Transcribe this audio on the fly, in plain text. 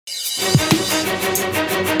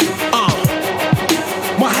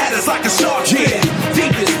My hat is like a shark's fin.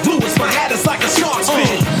 Deepest blue is my hat is like a shark's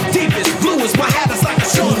fin. Deepest blue is my hat is like a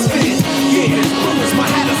shark's fin. Yeah, blue is my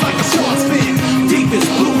hat is like a shark's fin. Deepest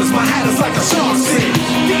blue is my hat is like a shark's fin.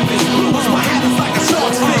 Deepest blue is my hat is like a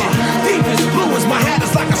shark's fin. Deepest blue is my hat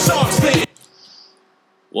is like a shark's fin.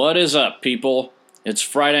 What is up, people? It's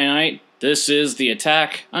Friday night. This is The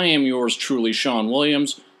Attack. I am yours truly, Sean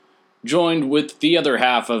Williams, joined with the other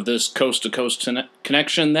half of this coast-to-coast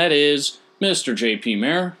connection, that is Mr. JP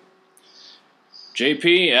Mayer.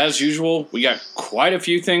 JP, as usual, we got quite a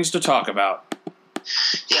few things to talk about.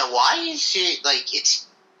 Yeah, why is it,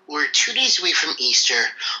 we're 2 days away from Easter.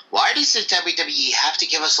 Why does the WWE have to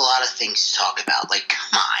give us a lot of things to talk about?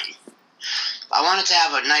 Come on. I wanted to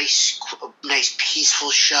have a nice, peaceful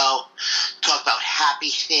show, talk about happy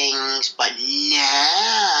things, but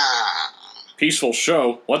no. Peaceful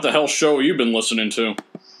show? What the hell show have you been listening to?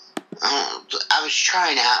 I was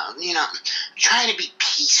trying to be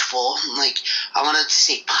peaceful. I wanted to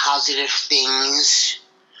say positive things.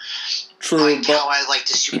 True, but how I like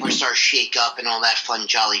the Superstar Shake-Up and all that fun,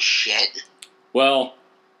 jolly shit. Well,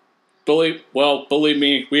 believe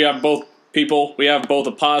me, we have both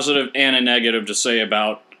a positive and a negative to say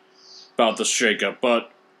about the shake-up.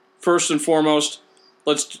 But first and foremost,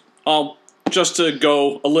 just to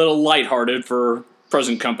go a little lighthearted for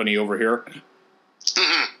present company over here.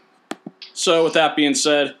 Mm-hmm. So with that being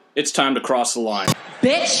said, it's time to cross the line.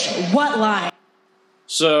 Bitch, what line?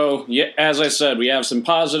 So, yeah, as I said, we have some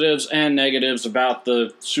positives and negatives about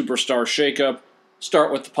the Superstar shake-up.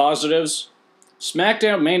 Start with the positives.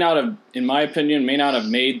 SmackDown in my opinion, may not have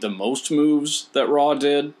made the most moves that Raw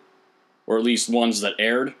did, or at least ones that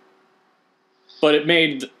aired. But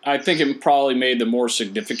I think it probably made the more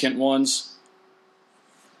significant ones.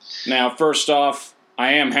 Now, first off,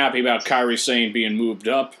 I am happy about Kairi Sane being moved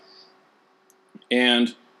up.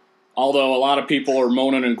 And although a lot of people are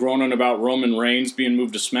moaning and groaning about Roman Reigns being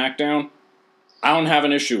moved to SmackDown, I don't have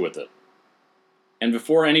an issue with it. And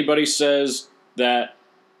before anybody says that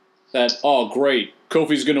oh great,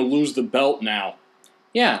 Kofi's going to lose the belt now.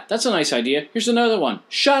 Yeah, that's a nice idea. Here's another one.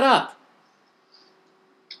 Shut up!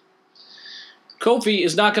 Kofi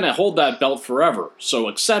is not going to hold that belt forever, so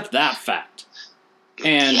accept that fact.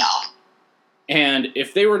 And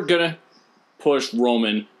if they were going to push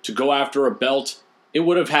Roman to go after a belt, it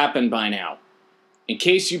would have happened by now. In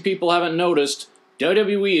case you people haven't noticed,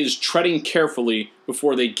 WWE is treading carefully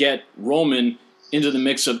before they get Roman into the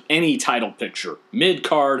mix of any title picture,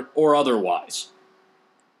 mid-card or otherwise.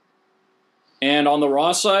 And on the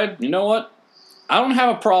Raw side, you know what? I don't have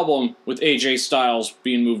a problem with AJ Styles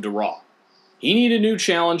being moved to Raw. He needed new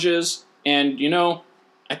challenges, and,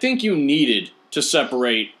 I think you needed to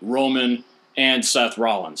separate Roman and Seth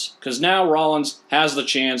Rollins. Because now Rollins has the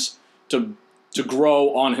chance to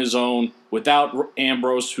grow on his own without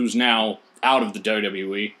Ambrose, who's now out of the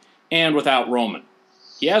WWE, and without Roman.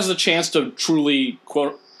 He has the chance to truly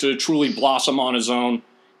blossom on his own,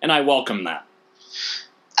 and I welcome that.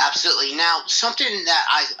 Absolutely. Now, something that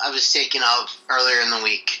I was thinking of earlier in the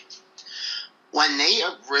week, when they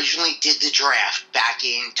originally did the draft back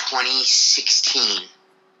in 2016,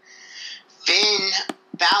 Finn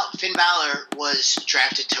Balor was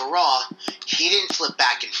drafted to Raw. He didn't flip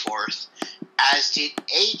back and forth, as did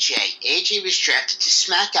AJ. AJ was drafted to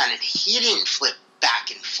SmackDown, and he didn't flip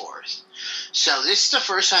back and forth. So this is the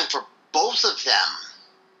first time for both of them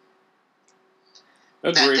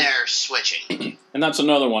that they're switching. And that's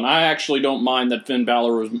another one. I actually don't mind that Finn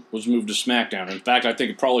Balor was moved to SmackDown. In fact, I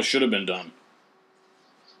think it probably should have been done.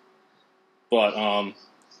 But,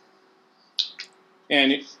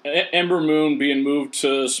 and Ember Moon being moved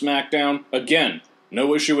to SmackDown, again,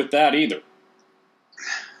 no issue with that either.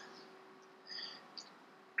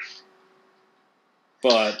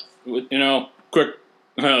 But, quick,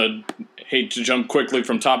 hate to jump quickly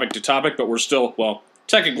from topic to topic, but we're still,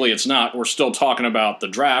 technically it's not, we're still talking about the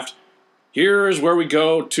draft. Here's where we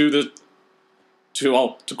go to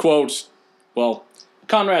quote,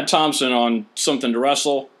 Conrad Thompson on Something to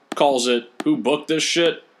Wrestle calls it, who booked this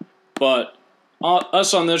shit? But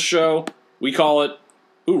us on this show, we call it,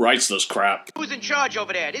 who writes this crap? Who's in charge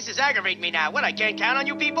over there? This is aggravating me now. What, I can't count on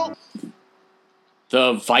you people?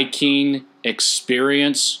 The Viking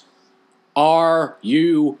Experience? Are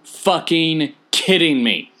you fucking kidding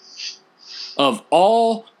me? Of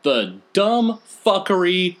all the dumb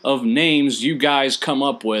fuckery of names you guys come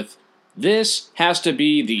up with, this has to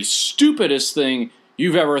be the stupidest thing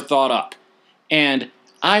you've ever thought up. And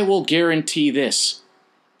I will guarantee this.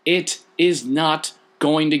 It is not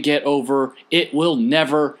going to get over. It will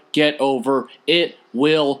never get over. It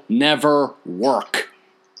will never work.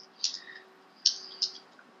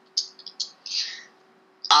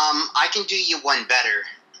 I can do you one better.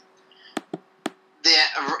 The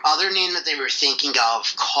other name that they were thinking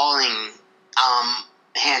of calling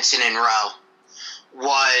Hanson and Rowe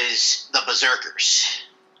was the Berserkers.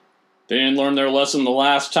 They didn't learn their lesson the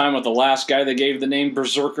last time with the last guy they gave the name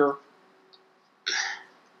Berserker.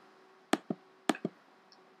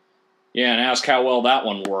 Yeah, and ask how well that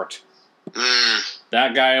one worked.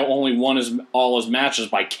 That guy only won all his matches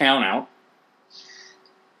by countout.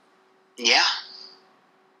 Yeah.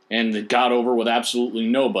 And it got over with absolutely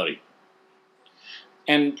nobody.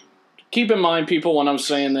 And keep in mind, people, when I'm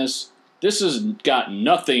saying this has got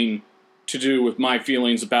nothing to do with my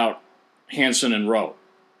feelings about Hanson and Rowe.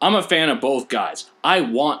 I'm a fan of both guys. I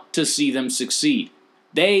want to see them succeed.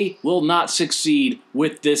 They will not succeed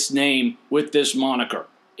with this name, with this moniker.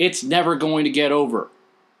 It's never going to get over.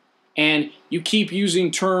 And you keep using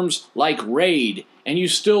terms like raid, and you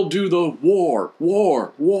still do the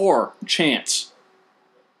war chants.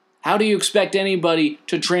 How do you expect anybody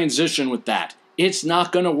to transition with that? It's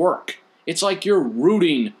not going to work. It's like you're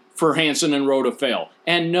rooting for Hanson and Rowe to fail.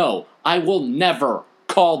 And no, I will never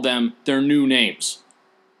call them their new names.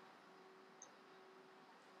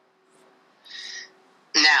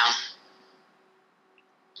 Now,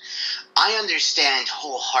 I understand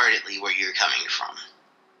wholeheartedly where you're coming from.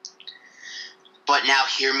 But now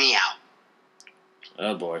hear me out.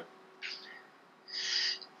 Oh boy.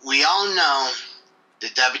 We all know the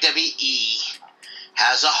WWE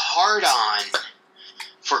has a hard-on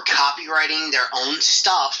for copywriting their own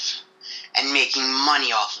stuff and making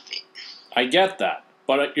money off of it. I get that.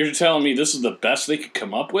 But you're telling me this is the best they could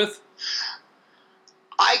come up with?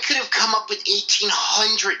 I could have come up with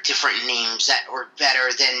 1,800 different names that were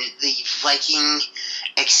better than the Viking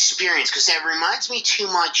experience, because that reminds me too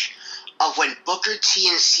much of when Booker T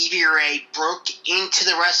and Stevie Ray broke into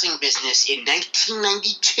the wrestling business in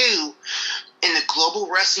 1992 in the Global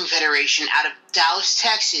Wrestling Federation out of Dallas,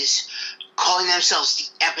 Texas, calling themselves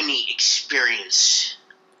the Ebony Experience.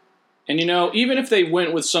 And you know, even if they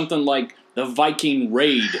went with something like the Viking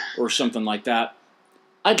Raid or something like that,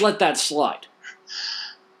 I'd let that slide.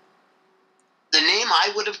 The name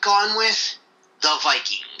I would have gone with, the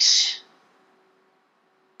Vikings.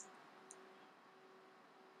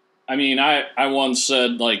 I mean, I once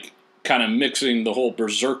said, like, kind of mixing the whole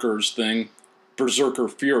Berserkers thing, Berserker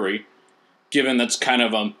Fury, given that's kind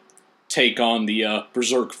of a take on the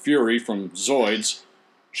Berserk Fury from Zoids.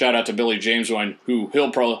 Shout out to Billy James, who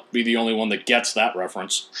he'll probably be the only one that gets that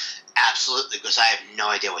reference. Absolutely, because I have no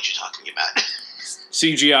idea what you're talking about.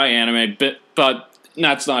 CGI anime, but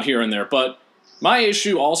that's not here and there. But my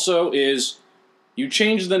issue also is you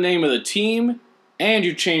changed the name of the team and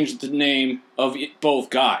you changed the name of both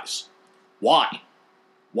guys. Why?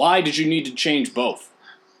 Why did you need to change both?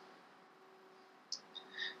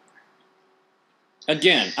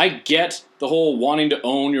 Again, I get the whole wanting to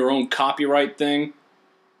own your own copyright thing,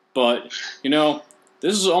 but, you know,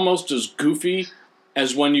 this is almost as goofy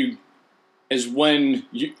as when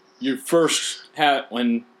you first had,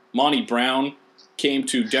 when Monty Brown came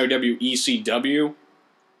to WWECW,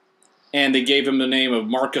 and they gave him the name of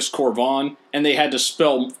Marcus Corvon, and they had to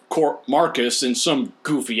spell Marcus in some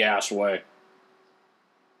goofy-ass way.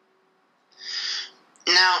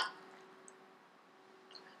 Now,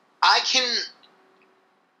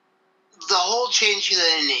 the whole changing of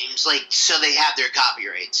their names, like, so they have their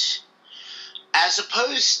copyrights. As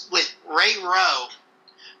opposed with Ray Rowe,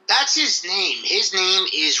 that's his name. His name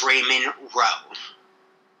is Raymond Rowe.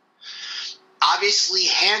 Obviously,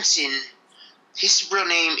 Hanson, his real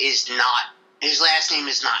name is not, his last name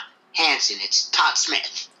is not Hanson, it's Todd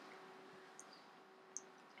Smith.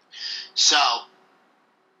 So,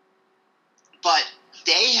 but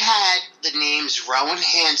they had the names Rowe and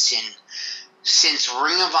Hanson since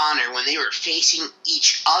Ring of Honor when they were facing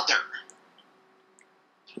each other.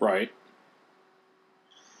 Right.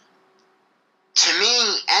 To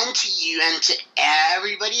me, and to you, and to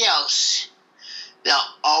everybody else, they'll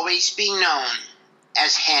always be known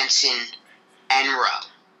as Hanson and Rowe.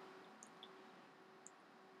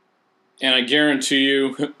 And I guarantee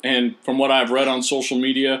you, and from what I've read on social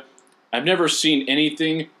media, I've never seen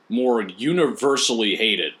anything more universally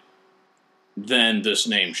hated than this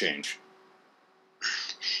name change.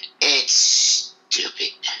 It's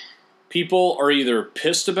stupid. People are either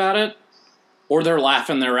pissed about it, or they're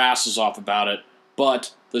laughing their asses off about it,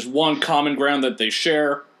 but there's one common ground that they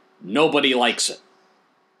share: nobody likes it.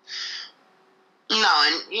 No,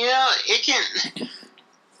 and you know, it can.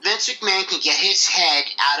 Vince McMahon can get his head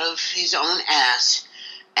out of his own ass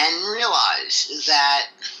and realize that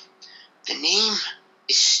the name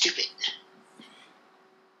is stupid.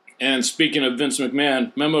 And speaking of Vince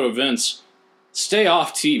McMahon, memo to Vince, stay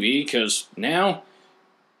off TV, because now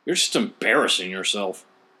you're just embarrassing yourself.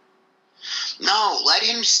 No, let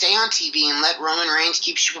him stay on TV and let Roman Reigns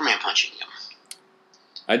keep Superman punching him.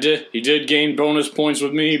 He did gain bonus points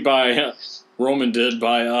with me by, Roman did,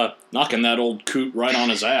 by knocking that old coot right on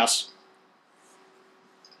his ass.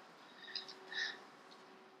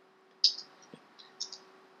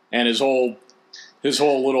 And his whole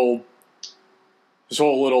little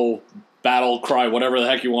battle cry, whatever the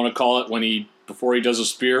heck you want to call it, before he does a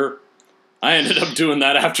spear. I ended up doing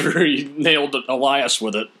that after he nailed Elias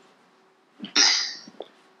with it.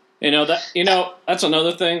 That's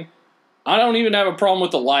another thing. I don't even have a problem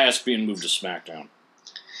with Elias being moved to SmackDown.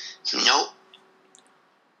 Nope.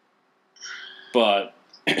 But,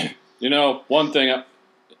 one thing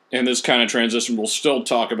in this kind of transition, we'll still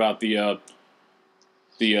talk about the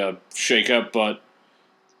shakeup, but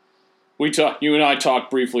you and I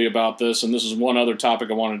talked briefly about this, and this is one other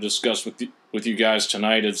topic I want to discuss with you guys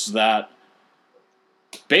tonight, is that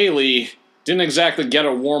Bayley didn't exactly get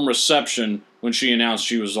a warm reception when she announced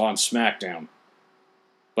she was on SmackDown.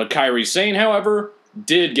 But Kairi Sane, however,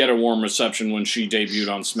 did get a warm reception when she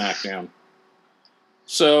debuted on SmackDown.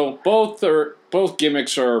 So both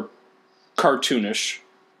gimmicks are cartoonish,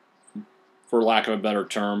 for lack of a better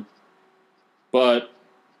term. But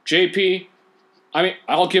JP,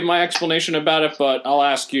 I'll give my explanation about it, but I'll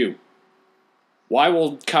ask you. Why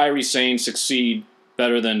will Kairi Sane succeed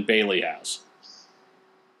better than Bayley has?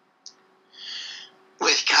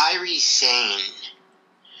 With Kairi Sane,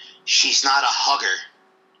 she's not a hugger.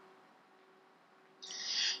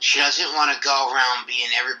 She doesn't want to go around being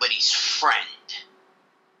everybody's friend.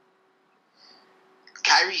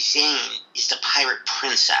 Kairi Sane is the pirate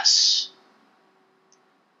princess.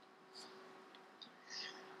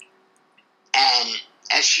 And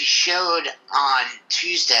as she showed on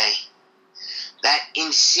Tuesday, that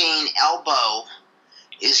insane elbow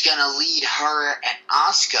is going to lead her and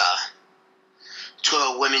Asuka to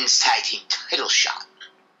a women's tag team title shot.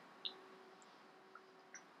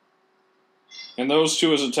 And those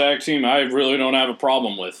two as a tag team, I really don't have a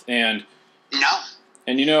problem with. And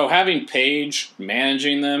having Paige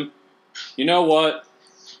managing them, you know what?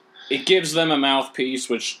 It gives them a mouthpiece,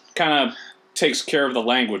 which kind of takes care of the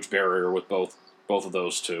language barrier with both of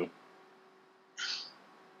those two.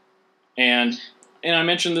 And I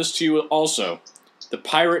mentioned this to you also. The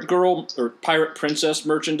Pirate Girl or Pirate Princess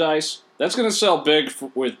merchandise, that's going to sell big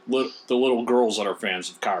with the little girls that are fans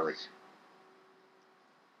of Kairi.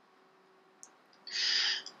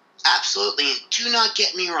 Absolutely, and do not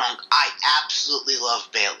get me wrong, I absolutely love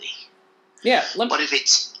Bayley. Yeah, but if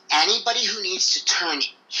it's anybody who needs to turn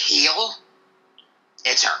heel,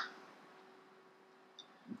 it's her.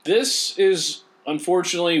 This is,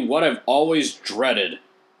 unfortunately, what I've always dreaded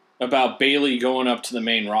about Bayley going up to the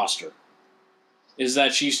main roster. Is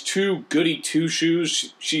that she's too goody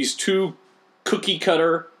two-shoes, she's too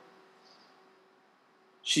cookie-cutter,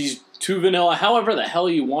 she's too vanilla, however the hell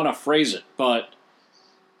you want to phrase it, but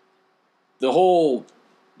the whole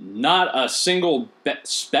not a single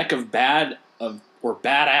speck of or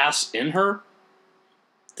badass in her.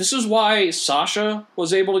 This is why Sasha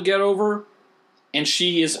was able to get over, and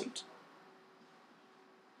she isn't.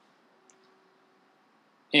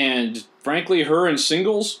 And frankly, her in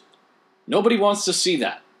singles, nobody wants to see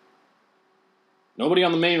that. Nobody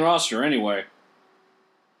on the main roster, anyway.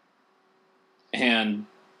 And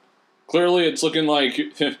clearly, it's looking like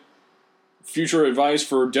future advice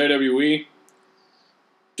for WWE.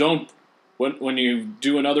 Don't, when you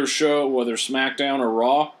do another show, whether SmackDown or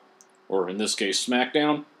Raw, or in this case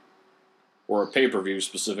SmackDown, or a pay-per-view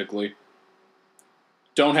specifically,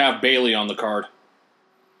 don't have Bayley on the card.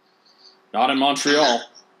 Not in Montreal.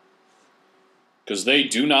 Because they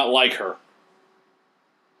do not like her.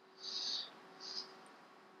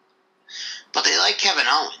 But they like Kevin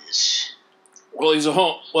Owens. Well, he's a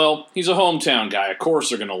hometown guy. Of course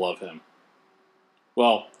they're going to love him.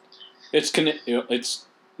 Well, it's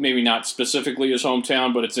maybe not specifically his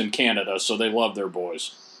hometown, but it's in Canada, so they love their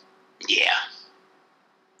boys. Yeah.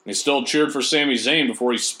 They still cheered for Sami Zayn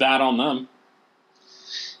before he spat on them.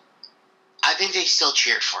 I think they still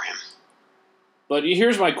cheered for him. But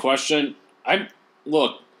here's my question.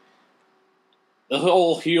 Look, the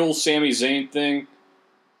whole heel Sami Zayn thing,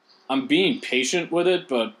 I'm being patient with it,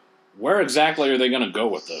 but where exactly are they going to go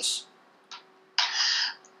with this?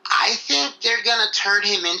 I think they're going to turn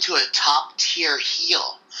him into a top-tier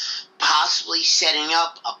heel, possibly setting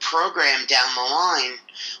up a program down the line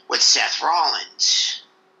with Seth Rollins.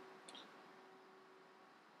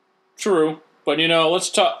 True, but let's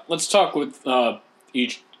talk with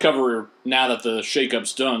cover now that the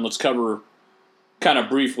shakeup's done. Let's cover kind of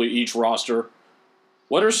briefly each roster.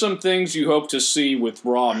 What are some things you hope to see with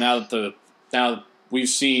Raw now that we've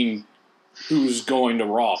seen who's going to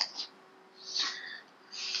Raw?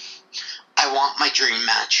 I want my dream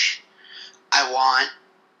match. I want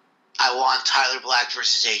Tyler Black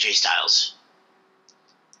versus AJ Styles.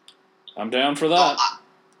 I'm down for that. Well,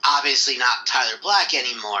 obviously not Tyler Black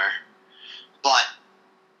anymore, but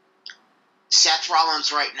Seth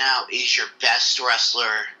Rollins right now is your best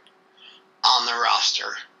wrestler on the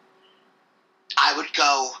roster. I would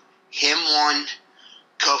go him 1,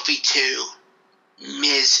 Kofi 2,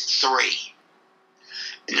 Miz 3.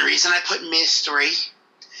 And the reason I put Miz 3,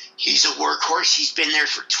 he's a workhorse. He's been there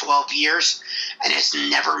for 12 years and has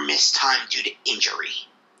never missed time due to injury.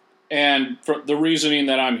 And for the reasoning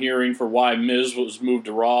that I'm hearing for why Miz was moved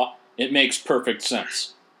to Raw, it makes perfect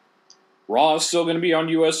sense. Raw is still going to be on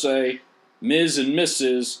USA. Miz and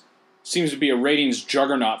Mrs. seems to be a ratings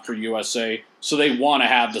juggernaut for USA, so they want to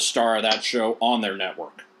have the star of that show on their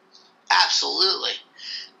network. Absolutely.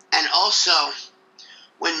 And also,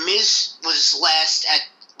 when Miz was last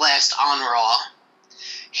on Raw,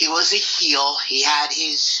 he was a heel. He had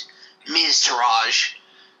his Miztourage.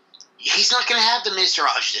 He's not going to have the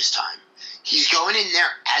Miztourage this time. He's going in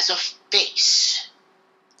there as a face.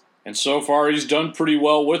 And so far, he's done pretty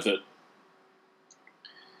well with it.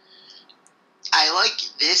 I like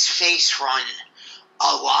this face run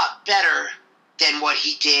a lot better than what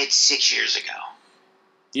he did 6 years ago.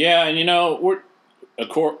 Yeah, and you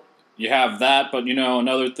have that, but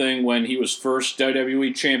another thing, when he was first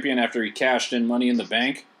WWE champion after he cashed in Money in the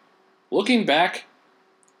Bank, looking back,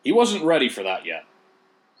 he wasn't ready for that yet.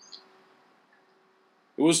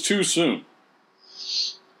 It was too soon.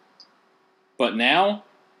 But now,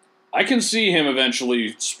 I can see him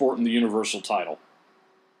eventually sporting the Universal title.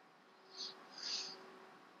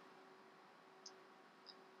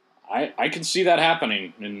 I can see that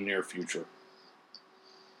happening in the near future.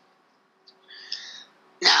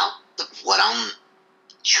 Now, what I'm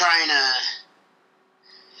trying to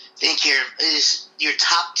think here is your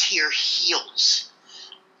top tier heels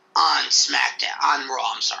on SmackDown, on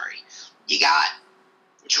Raw, I'm sorry. You got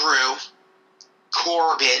Drew,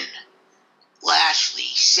 Corbin,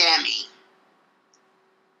 Lashley, Sammy.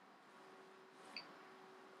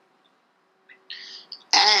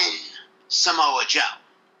 And Samoa Joe.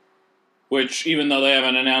 Which, even though they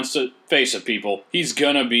haven't announced it, face it, people, he's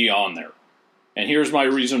gonna be on there. And here's my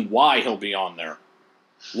reason why he'll be on there.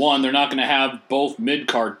 One, they're not going to have both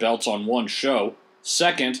mid-card belts on one show.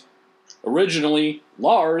 Second, originally,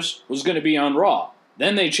 Lars was going to be on Raw.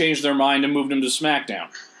 Then they changed their mind and moved him to SmackDown.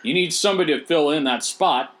 You need somebody to fill in that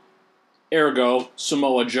spot, ergo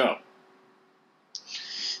Samoa Joe.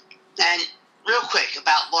 And real quick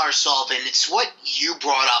about Lars Sullivan, it's what you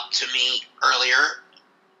brought up to me earlier.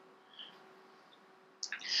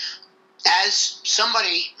 As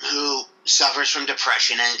somebody who suffers from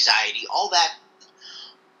depression and anxiety, all that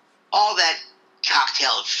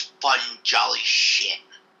cocktail of fun, jolly shit.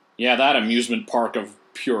 Yeah, that amusement park of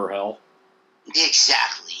pure hell.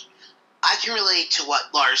 Exactly. I can relate to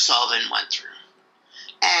what Lars Sullivan went through.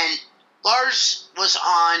 And Lars was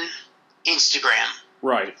on Instagram.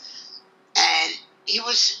 Right. And he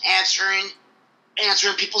was answering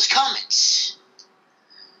people's comments.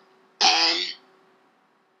 And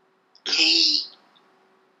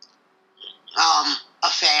a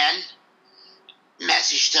fan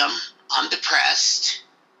messaged him, "I'm depressed.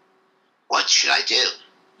 What should I do?"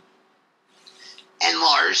 And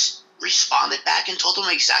Lars responded back and told him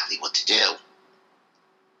exactly what to do.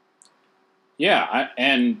 Yeah,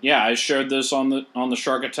 I shared this on the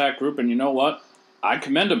Shark Attack group, and you know what? I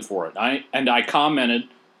commend him for it. I commented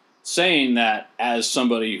saying that as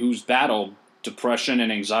somebody who's battled depression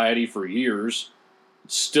and anxiety for years,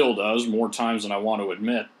 still does, more times than I want to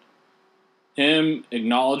admit, him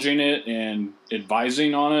acknowledging it and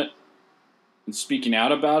advising on it and speaking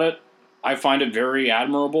out about it, I find it very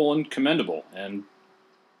admirable and commendable. And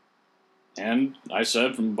I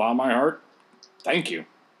said from the bottom of my heart, thank you.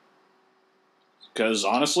 Because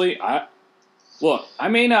honestly, I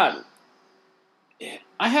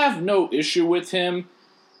have no issue with him.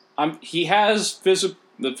 He has the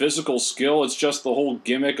physical skill. It's just the whole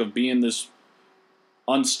gimmick of being this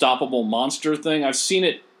unstoppable monster thing. I've seen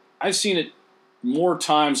it more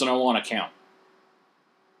times than I want to count.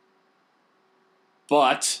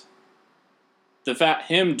 But the fact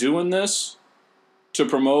him doing this to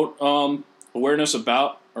promote awareness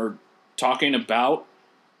about or talking about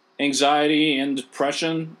anxiety and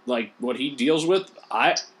depression, like what he deals with,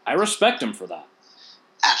 I respect him for that.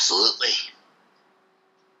 Absolutely.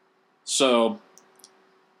 So,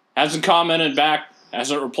 hasn't commented back,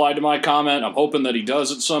 hasn't replied to my comment. I'm hoping that he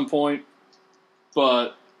does at some point.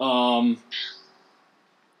 But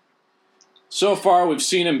so far we've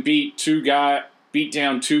seen him beat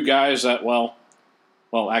down two guys that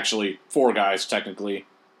actually 4 guys technically,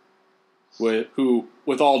 who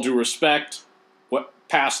with all due respect,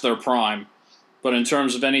 past their prime. But in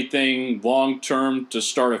terms of anything long term to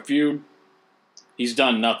start a feud, he's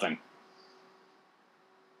done nothing.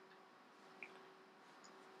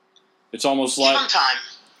 It's almost like Sometime.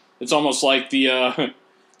 it's almost like the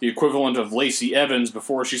equivalent of Lacey Evans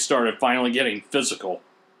before she started finally getting physical.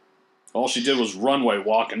 All she did was runway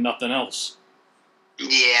walk and nothing else. Yeah,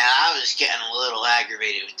 I was getting a little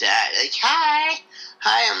aggravated with that. Like, hi,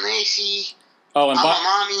 I'm Lacey. I'm a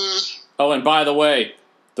mommy. Oh, and by the way,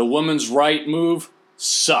 the woman's right move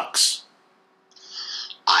sucks.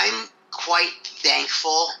 I'm quite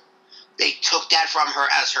thankful they took that from her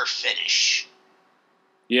as her finish.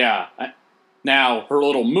 Yeah. Now, her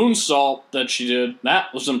little moonsault that she did,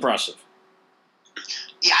 that was impressive.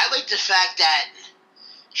 Yeah, I like the fact that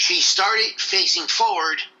she started facing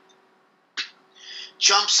forward,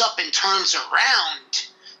 jumps up and turns around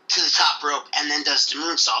to the top rope, and then does the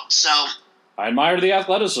moonsault. So, I admire the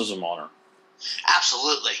athleticism on her.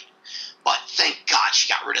 absolutely. But thank God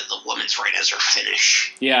she got rid of the woman's right as her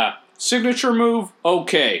finish. Yeah. Signature move?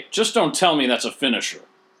 Okay. Just don't tell me that's a finisher.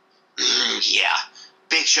 Yeah.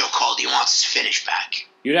 Big Show called. He wants his finish back.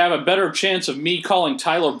 You'd have a better chance of me calling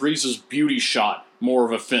Tyler Breeze's beauty shot more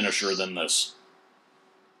of a finisher than this.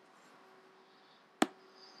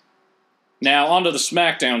 Now, onto the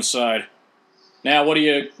SmackDown side. Now, what do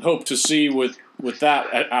you hope to see with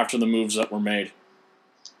that after the moves that were made?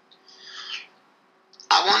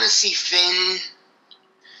 I want to see Finn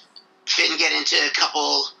get into a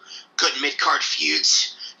couple good mid-card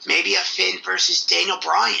feuds. Maybe a Finn versus Daniel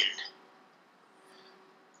Bryan.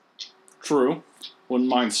 True. Wouldn't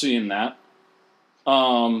mind seeing that.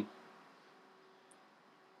 Let's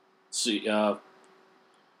see. I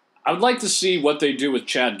would like to see what they do with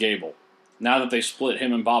Chad Gable now that they split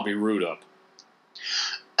him and Bobby Roode up.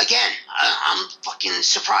 Again, I'm fucking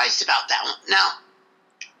surprised about that one. Now,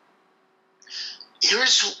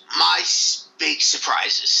 here's my big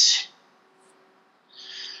surprises.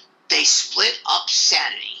 They split up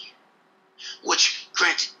Sanity, which,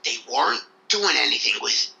 granted, they weren't doing anything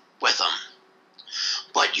with them.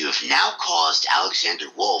 But you have now caused Alexander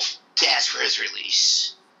Wolf to ask for his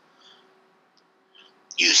release.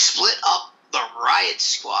 You split up the Riot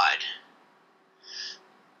Squad.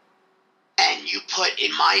 And you put,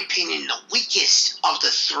 in my opinion, the weakest of the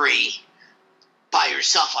 3 by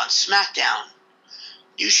yourself on SmackDown.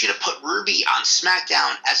 You should have put Ruby on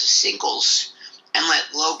SmackDown as a singles and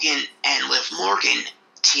let Logan and Liv Morgan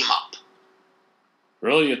team up.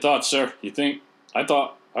 Really? You thought, sir? You think? I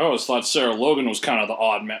always thought Sarah Logan was kind of the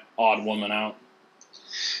odd woman out.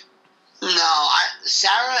 No,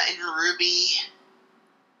 Sarah and Ruby,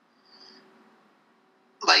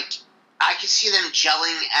 I could see them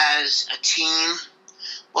gelling as a team,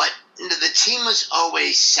 but the team was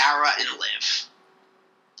always Sarah and Liv.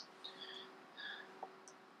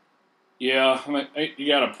 Yeah, you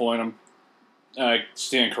got a point. I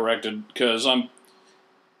stand corrected because I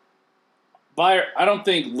don't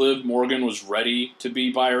think Liv Morgan was ready to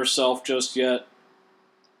be by herself just yet.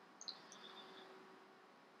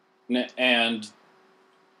 And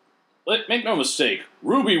make no mistake,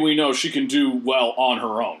 Ruby, we know she can do well on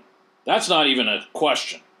her own. That's not even a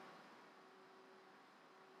question.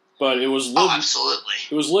 But it was absolutely.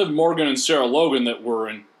 It was Liv Morgan and Sarah Logan that were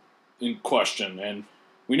in question, and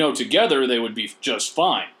we know together they would be just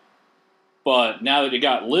fine. But now that you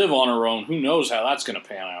got Liv on her own, who knows how that's going to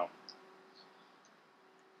pan out.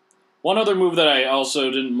 One other move that I also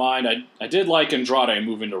didn't mind, I did like Andrade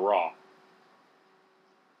moving to Raw.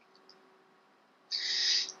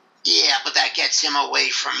 Yeah, but that gets him away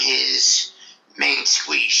from his main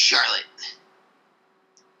squeeze, Charlotte.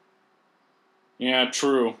 Yeah,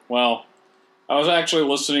 true. Well, I was actually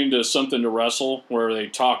listening to Something to Wrestle where they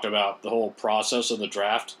talked about the whole process of the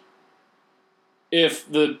draft. If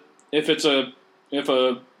a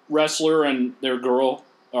wrestler and their girl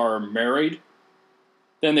are married,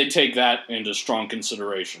 then they take that into strong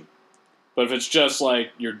consideration. But if it's just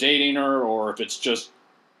like you're dating her, or if it's just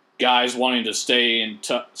guys wanting to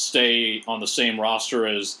stay on the same roster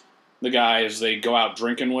as the guys they go out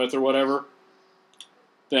drinking with or whatever,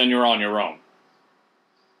 then you're on your own.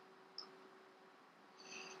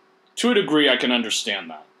 To a degree, I can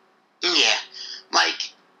understand that. Yeah,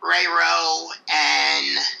 like Ray Rowe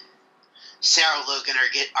and Sarah Logan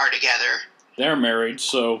are together. They're married,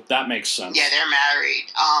 so that makes sense. Yeah, they're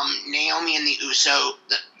married. Naomi and the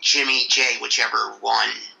Jimmy, Jay, whichever one.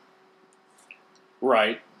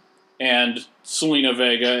 Right. And Selena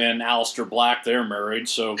Vega and Aleister Black, they're married,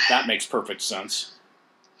 so that makes perfect sense.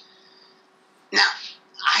 Now,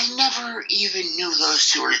 I never even knew those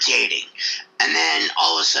two were dating. And then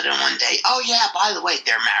all of a sudden one day, oh yeah, by the way,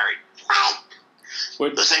 they're married. What?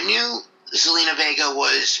 Because I knew Zelina Vega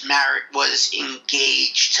was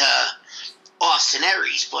engaged to Austin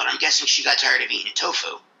Aries, but I'm guessing she got tired of eating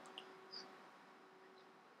tofu.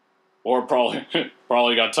 Or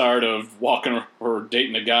probably got tired of walking or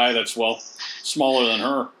dating a guy that's, well, smaller than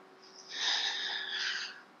her.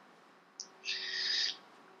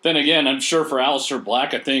 Then again, I'm sure for Aleister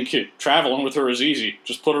Black, I think traveling with her is easy.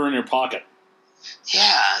 Just put her in your pocket.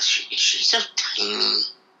 Yeah, she's so tiny.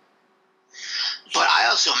 But I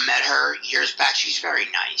also met her years back. She's very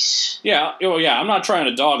nice. Yeah, I'm not trying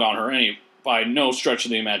to dog on her by no stretch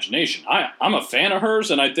of the imagination. I'm a fan of hers,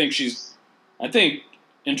 and I think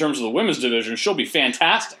in terms of the women's division, she'll be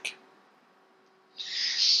fantastic.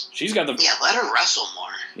 She's got Yeah, let her wrestle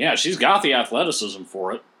more. Yeah, she's got the athleticism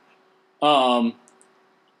for it.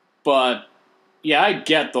 But, yeah, I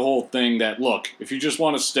get the whole thing that, look, if you just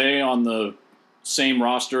want to stay on the same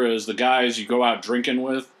roster as the guys you go out drinking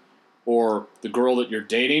with or the girl that you're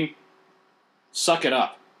dating, suck it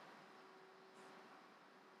up.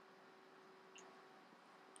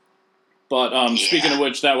 But Speaking of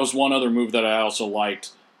which, that was one other move that I also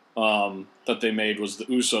liked that they made was the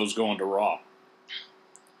Usos going to Raw.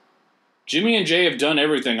 Jimmy and Jay have done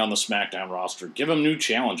everything on the SmackDown roster. Give them new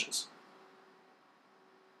challenges.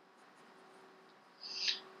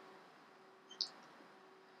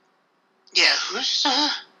 Yeah, who's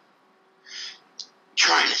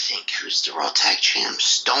trying to think who's the Raw Tag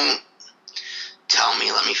Champs? Don't tell me,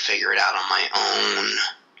 let me figure it out on my own.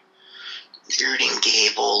 Beard and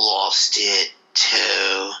Gable lost it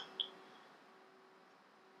to...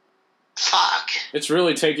 Fuck. It's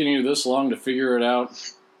really taking you this long to figure it out?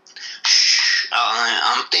 Shh.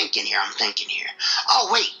 I'm thinking here. Oh,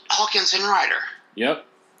 wait. Hawkins and Ryder. Yep.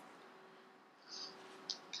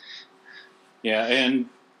 Yeah, and,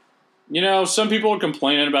 you know, some people are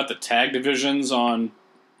complaining about the tag divisions on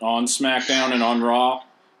SmackDown and on Raw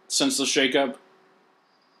since the shakeup.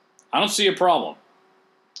 I don't see a problem.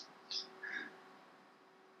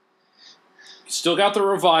 You still got the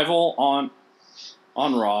Revival on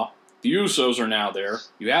Raw. The Usos are now there.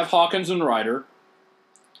 You have Hawkins and Ryder.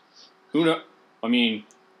 Who know? I mean,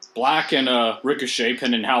 Black and Ricochet,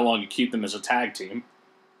 depending on how long you keep them as a tag team.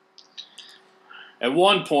 At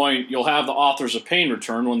one point, you'll have the Authors of Pain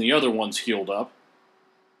return when the other one's healed up.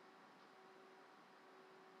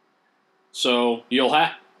 So you'll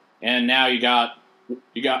have, and now you got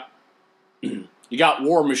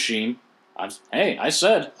War Machine. I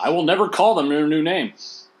said I will never call them their new name.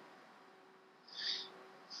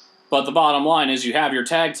 But the bottom line is you have your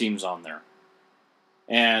tag teams on there.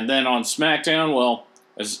 And then on SmackDown, well,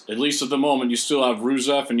 at least at the moment, you still have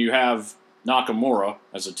Rusev and you have Nakamura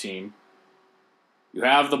as a team. You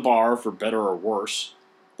have the Bar, for better or worse.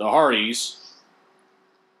 The Hardys.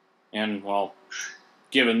 And, well,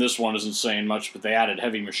 given this one isn't saying much, but they added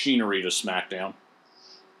Heavy Machinery to SmackDown.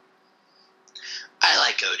 I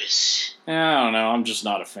like Otis. I don't know. I'm just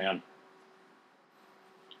not a fan.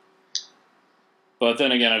 But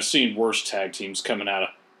then again, I've seen worse tag teams came out of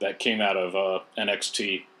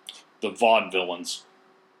NXT. The Vaudevillains.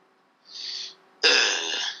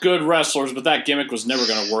 Good wrestlers, but that gimmick was never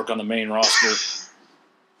going to work on the main roster.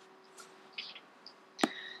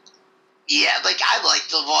 Yeah, I like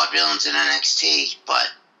the Vaudevillains in NXT,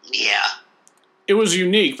 but yeah. It was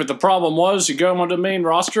unique, but the problem was you go on the main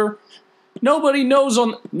roster, no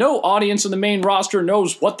audience in the main roster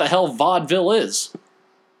knows what the hell vaudeville is.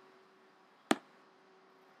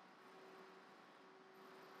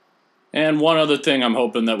 And one other thing I'm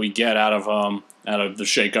hoping that we get out of the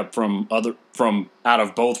shakeup from out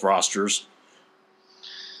of both rosters,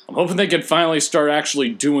 I'm hoping they could finally start actually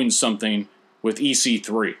doing something with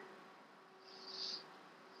EC3.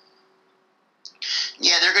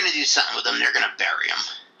 Yeah, they're going to do something with them. They're going to bury them,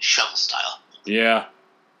 shovel style. Yeah.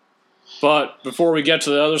 But before we get to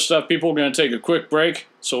the other stuff, people are going to take a quick break,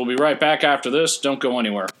 so we'll be right back after this. Don't go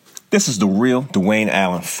anywhere. This is the real Dwayne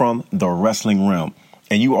Allen from the Wrestling Realm,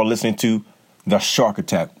 and you are listening to The Shark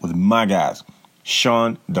Attack with my guys,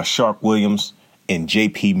 Sean the Shark Williams and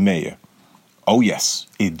JP Mayer. Oh yes,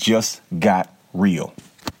 it just got real.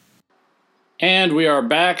 And we are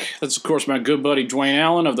back. That's, of course, my good buddy Dwayne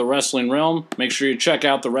Allen of The Wrestling Realm. Make sure you check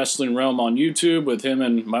out The Wrestling Realm on YouTube with him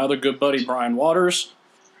and my other good buddy Brian Waters.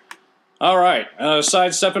 All right,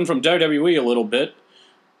 sidestepping from WWE a little bit.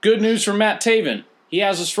 Good news from Matt Taven. He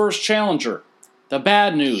has his first challenger. The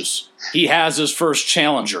bad news, he has his first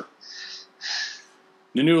challenger.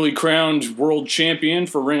 the newly crowned world champion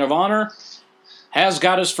for Ring of Honor, has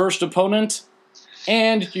got his first opponent,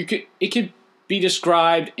 and it could be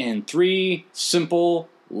described in 3 simple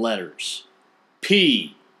letters.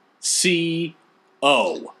 PCO.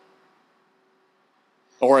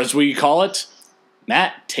 Or as we call it,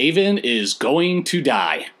 Matt Taven is going to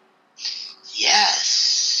die.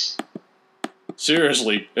 Yes.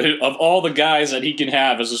 Seriously, of all the guys that he can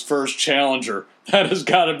have as his first challenger, that has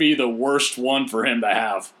got to be the worst one for him to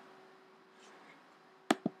have.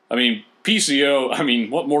 I mean, PCO,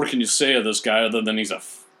 what more can you say of this guy other than he's a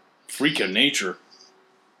freak of nature?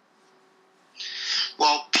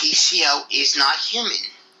 Well, PCO is not human.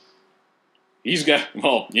 He's got,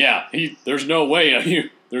 there's no way a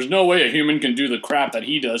human can do the crap that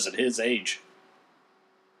he does at his age.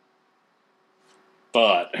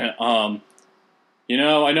 But, I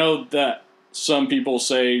know that some people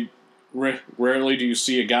say rarely do you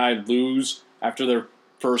see a guy lose after their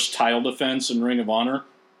first title defense in Ring of Honor.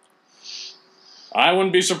 I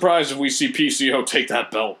wouldn't be surprised if we see PCO take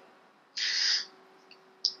that belt.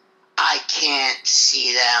 I can't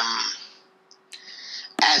see them.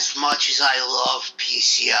 As much as I love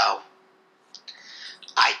PCO,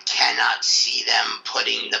 I cannot see them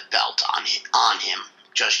putting the belt on him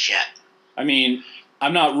just yet.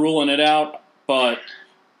 I'm not ruling it out, but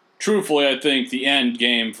truthfully, I think the end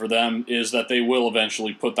game for them is that they will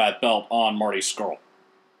eventually put that belt on Marty Scurll.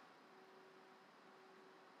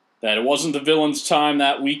 That it wasn't the villain's time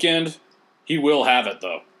that weekend. He will have it,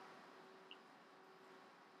 though.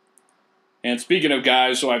 And speaking of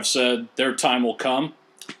guys who I've said their time will come,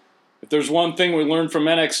 if there's one thing we learned from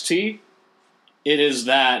NXT, it is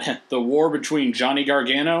that the war between Johnny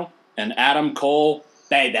Gargano and Adam Cole,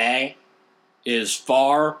 baby, is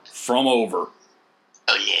far from over.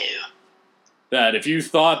 Oh, no. That if you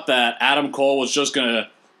thought that Adam Cole was just going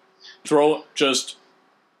to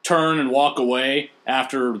turn and walk away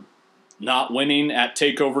after not winning at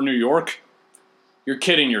TakeOver New York, you're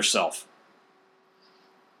kidding yourself.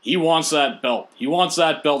 He wants that belt. He wants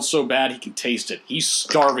that belt so bad he can taste it. He's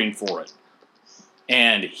starving for it.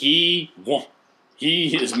 And he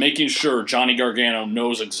is making sure Johnny Gargano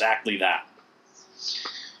knows exactly that.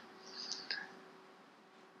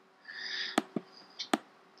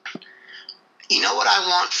 You know what I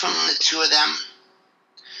want from the two of them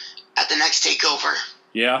at the next TakeOver?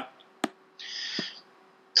 Yeah?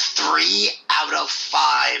 3 out of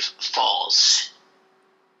 5 falls.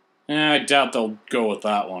 I doubt they'll go with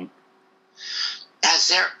that one.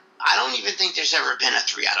 I don't even think there's ever been a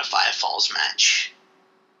 3 out of 5 falls match.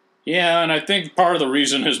 Yeah, and I think part of the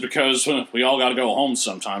reason is because we all got to go home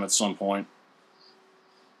sometime at some point.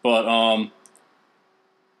 But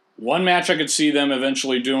one match I could see them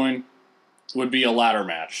eventually doing would be a ladder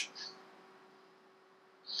match.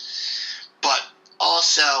 But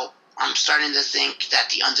also, I'm starting to think that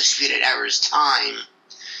the Undisputed Era's time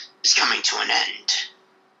is coming to an end.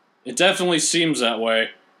 It definitely seems that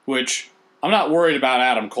way, which I'm not worried about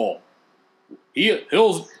Adam Cole.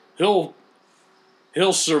 He'll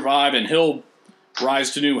survive and he'll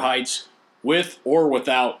rise to new heights with or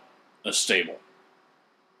without a stable.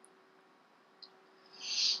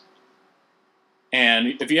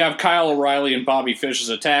 And if you have Kyle O'Reilly and Bobby Fish as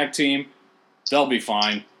a tag team, they'll be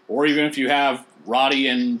fine. Or even if you have Roddy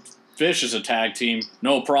and Fish as a tag team,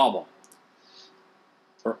 no problem.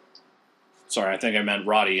 Sorry, I think I meant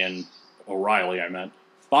Roddy and O'Reilly,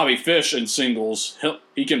 Bobby Fish in singles,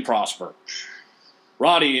 he can prosper.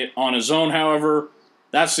 Roddy on his own, however,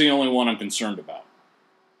 that's the only one I'm concerned about.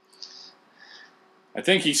 I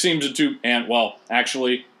think he seems to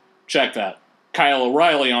actually, check that. Kyle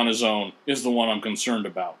O'Reilly on his own is the one I'm concerned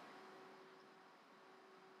about.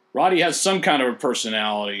 Roddy has some kind of a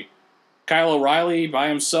personality. Kyle O'Reilly by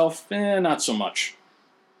himself, not so much.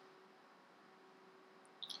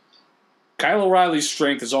 Kyle O'Reilly's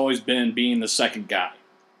strength has always been being the second guy.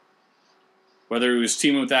 Whether he was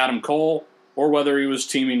teaming with Adam Cole, or whether he was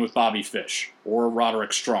teaming with Bobby Fish, or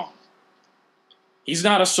Roderick Strong. He's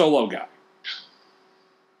not a solo guy.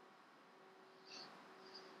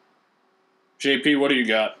 JP, what do you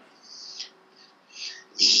got?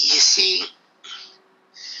 You see,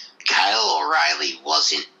 Kyle O'Reilly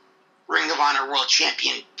wasn't Ring of Honor World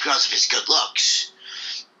Champion because of his good looks.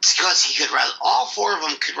 It's because he could wrestle. All 4 of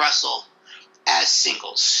them could wrestle as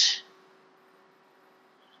singles.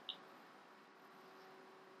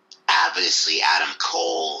 Obviously, Adam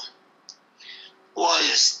Cole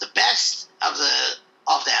was the best of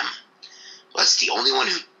them. Was the only one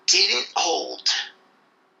who didn't hold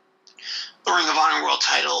the Ring of Honor World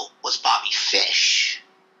title was Bobby Fish.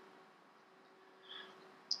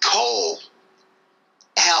 Cole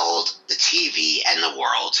held held the TV and the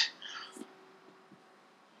world.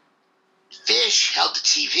 Fish held the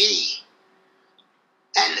TV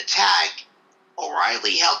and the tag.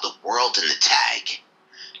 O'Reilly held the world and the tag.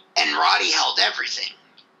 And Roddy held everything.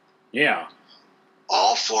 Yeah.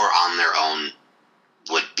 All four on their own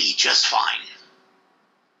would be just fine.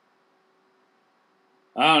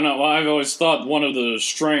 I don't know. Well, I've always thought one of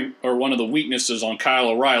the weaknesses on Kyle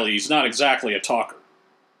O'Reilly, he's not exactly a talker.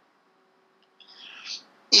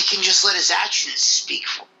 You can just let his actions speak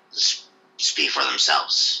for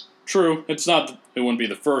themselves. True. It wouldn't be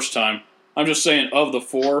the first time. I'm just saying, of the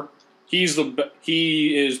four, he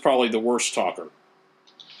is probably the worst talker.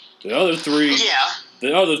 The other three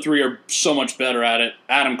are so much better at it.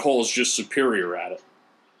 Adam Cole is just superior at it.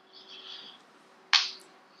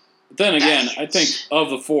 But then again, I think of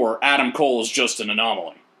the four, Adam Cole is just an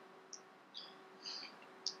anomaly.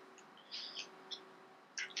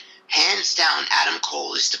 Hands down, Adam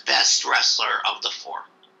Cole is the best wrestler of the four.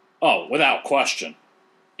 Oh, without question.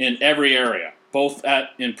 In every area. Both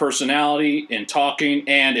in personality, in talking,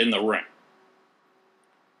 and in the ring.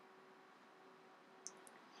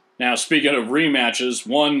 Now, speaking of rematches,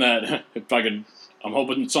 one that, I'm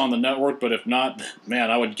hoping it's on the network, but if not, man,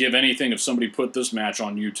 I would give anything if somebody put this match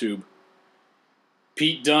on YouTube.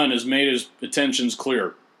 Pete Dunne has made his intentions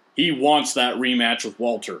clear. He wants that rematch with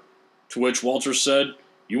Walter. To which Walter said,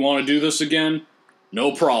 "You want to do this again?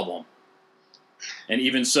 No problem." And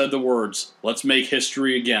even said the words, "Let's make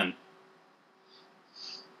history again."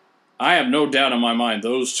 I have no doubt in my mind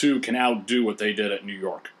those two can outdo what they did at New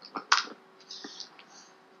York.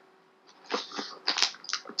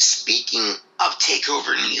 Speaking of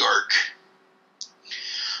TakeOver New York,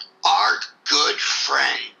 our good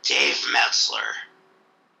friend Dave Metzler.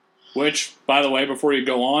 Which, by the way, before you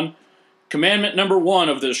go on, commandment number 1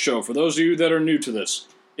 of this show, for those of you that are new to this,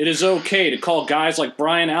 it is okay to call guys like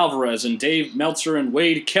Brian Alvarez and Dave Meltzer and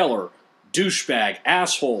Wade Keller douchebag,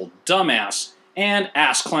 asshole, dumbass, and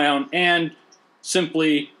ass clown, and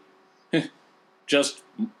simply just,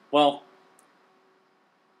 well,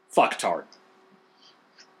 fucktard.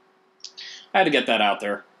 I had to get that out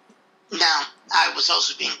there. Now, I was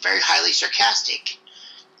also being very highly sarcastic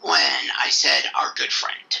when I said our good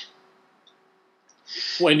friend.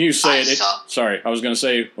 When you say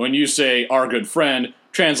when you say our good friend,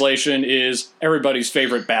 translation is everybody's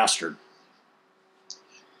favorite bastard.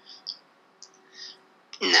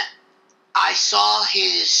 I saw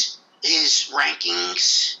his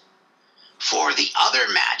rankings for the other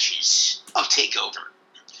matches of TakeOver.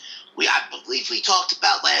 I believe we talked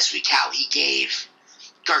about last week how he gave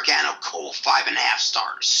Gargano Cole 5.5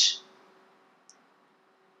 stars.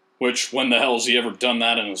 Which, when the hell has he ever done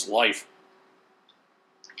that in his life?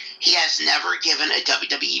 He has never given a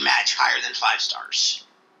WWE match higher than 5 stars.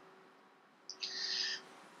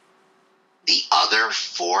 The other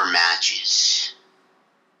 4 matches,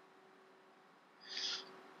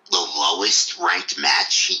 the lowest ranked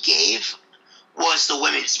match he gave was the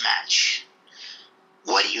women's match.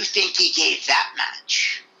 What do you think he gave that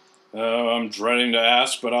match? I'm dreading to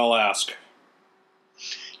ask, but I'll ask.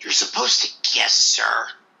 You're supposed to guess, sir.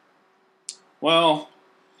 Well,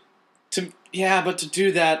 but to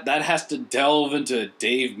do that has to delve into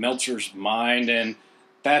Dave Meltzer's mind, and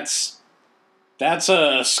that's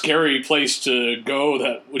a scary place to go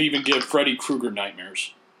that would even give Freddy Krueger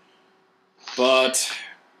nightmares. But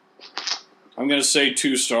I'm going to say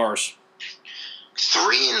 2 stars.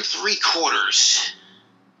 3 3/4.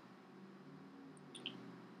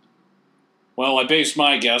 Well, I based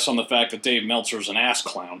my guess on the fact that Dave Meltzer's an ass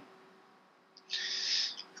clown.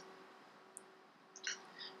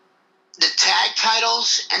 The tag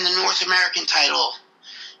titles and the North American title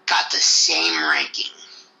got the same ranking.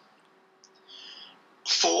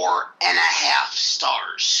 4.5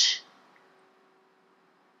 stars.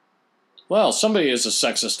 Well, somebody is a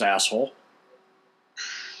sexist asshole.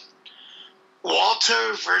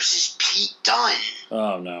 Walter versus Pete Dunne.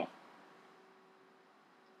 Oh, no.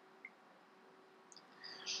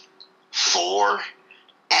 4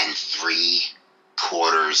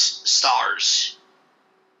 3/4 stars.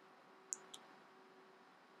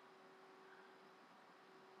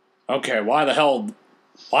 Okay, why the hell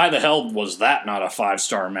was that not a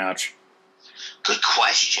 5-star match? Good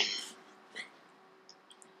question.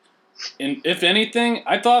 And if anything,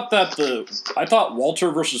 I thought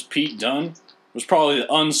Walter versus Pete Dunne was probably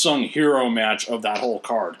the unsung hero match of that whole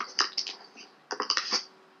card.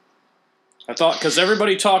 I thought, because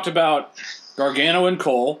everybody talked about Gargano and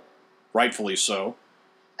Cole, rightfully so,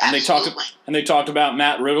 and they talked about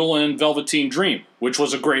Matt Riddle and Velveteen Dream, which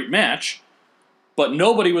was a great match, but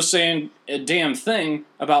nobody was saying a damn thing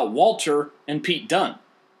about Walter and Pete Dunne.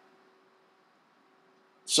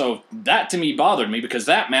 So that to me bothered me because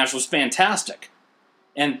that match was fantastic.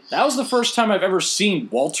 And that was the first time I've ever seen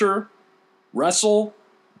Walter wrestle.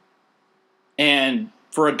 And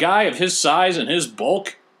for a guy of his size and his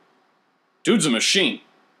bulk, dude's a machine.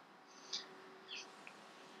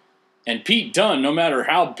 And Pete Dunne, no matter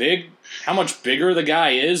how much bigger the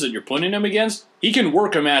guy is that you're putting him against, he can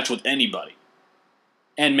work a match with anybody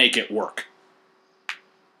and make it work.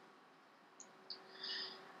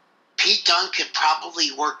 Pete Dunne could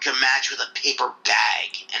probably work a match with a paper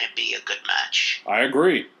bag, and it'd be a good match. I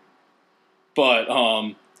agree. But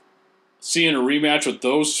seeing a rematch with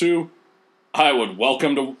those two, I would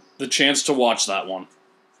welcome the chance to watch that one.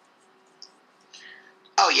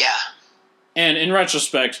 Oh, yeah. And in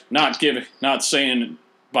retrospect, not saying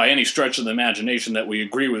by any stretch of the imagination that we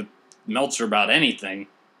agree with Meltzer about anything.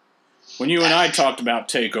 When you and I talked about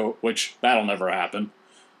TakeOver, which that'll never happen,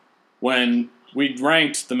 when we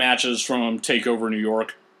ranked the matches from TakeOver New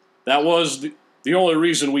York, that was the only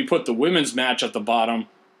reason we put the women's match at the bottom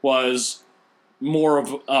was more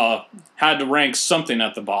of had to rank something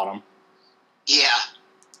at the bottom. Yeah.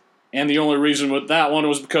 And the only reason with that one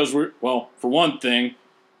was because for one thing,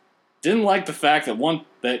 didn't like the fact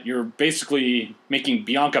that you're basically making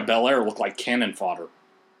Bianca Belair look like cannon fodder.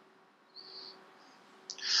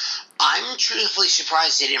 I'm truthfully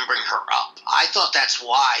surprised they didn't bring her up. I thought that's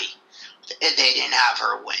why they didn't have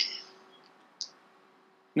her win.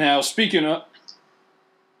 Now, speaking of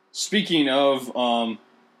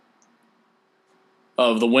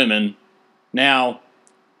the women, now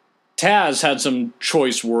Taz had some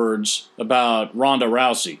choice words about Ronda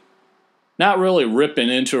Rousey. Not really ripping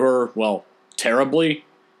into her, terribly.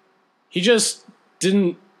 He just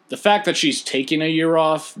didn't. The fact that she's taking a year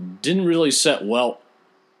off didn't really set well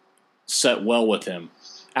with him.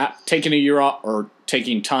 Taking a year off or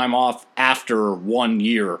taking time off after 1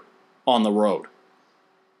 year on the road.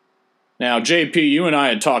 Now, JP, you and I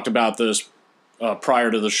had talked about this prior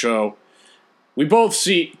to the show. We both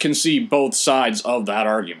can see both sides of that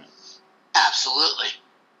argument. Absolutely.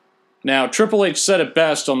 Now, Triple H said it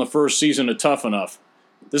best on the first season of Tough Enough.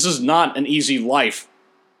 This is not an easy life,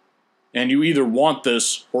 and you either want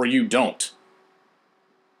this or you don't.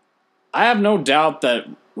 I have no doubt that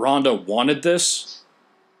Ronda wanted this.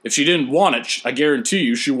 If she didn't want it, I guarantee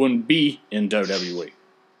you she wouldn't be in WWE.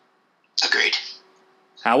 Agreed.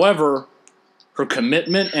 However, her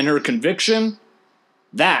commitment and her conviction,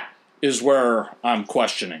 that is where I'm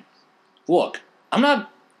questioning. Look, I'm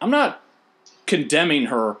not condemning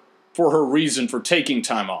her for her reason for taking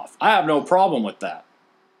time off. I have no problem with that.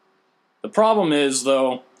 The problem is,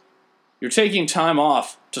 though, you're taking time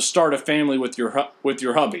off to start a family with your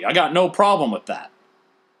hubby. I got no problem with that.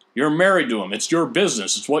 You're married to him. It's your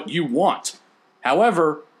business. It's what you want.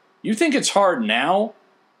 However, you think it's hard now,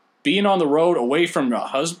 being on the road away from your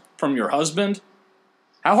husband?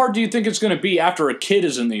 How hard do you think it's going to be after a kid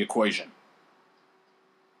is in the equation?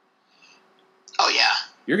 Oh, yeah.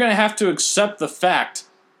 You're going to have to accept the fact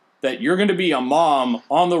that you're going to be a mom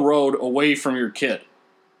on the road away from your kid.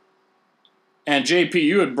 And JP,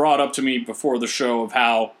 you had brought up to me before the show of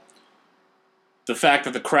how the fact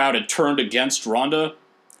that the crowd had turned against Ronda,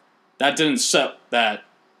 that didn't set that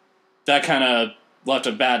kind of left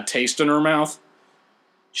a bad taste in her mouth.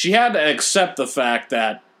 She had to accept the fact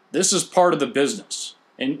that this is part of the business.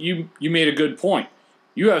 And you made a good point.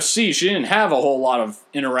 UFC, she didn't have a whole lot of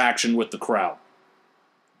interaction with the crowd.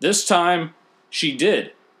 This time, she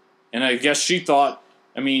did. And I guess she thought,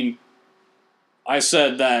 I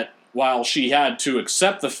said that while she had to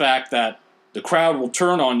accept the fact that the crowd will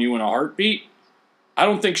turn on you in a heartbeat, I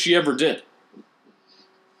don't think she ever did.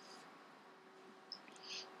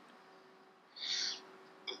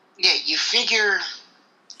 Yeah, you figure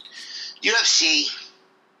UFC,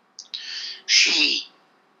 she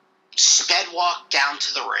sped walked down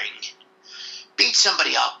to the ring, beat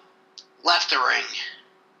somebody up, left the ring.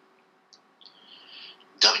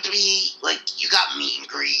 WWE, you got meet and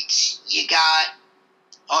greets, you got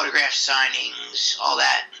autograph signings, all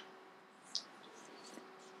that.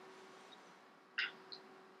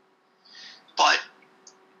 But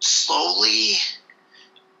slowly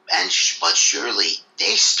but surely,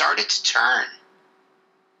 they started to turn.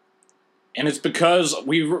 And it's because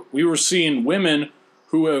we were seeing women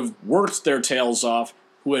who have worked their tails off,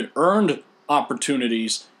 who had earned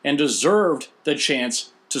opportunities and deserved the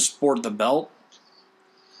chance to sport the belt.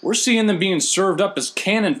 We're seeing them being served up as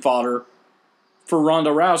cannon fodder for Ronda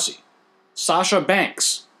Rousey, Sasha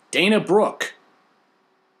Banks, Dana Brooke,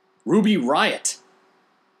 Ruby Riott.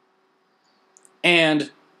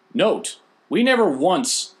 And note,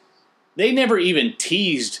 they never even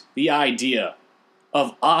teased the idea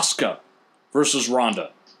of Asuka versus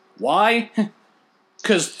Ronda Why?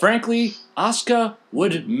 Because, frankly, Asuka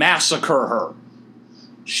would massacre her.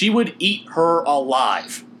 She would eat her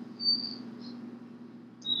alive.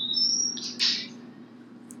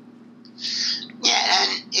 Yeah,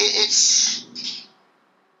 and it's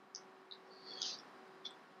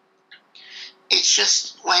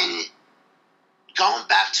just when going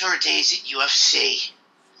back to her days at UFC,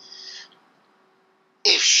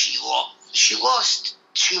 if she lost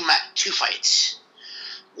two fights.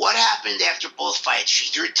 What happened after both fights?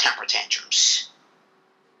 She threw temper tantrums.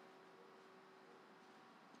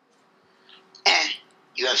 And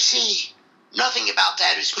UFC, nothing about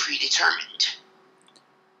that is predetermined.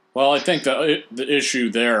 Well, I think the issue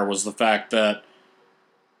there was the fact that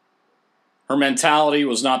her mentality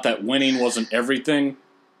was not that winning wasn't everything,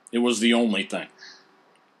 it was the only thing.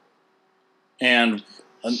 And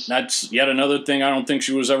that's yet another thing I don't think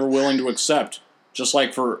she was ever willing to accept. Just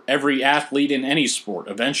like for every athlete in any sport,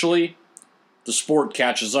 eventually the sport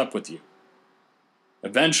catches up with you.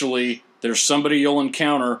 Eventually, there's somebody you'll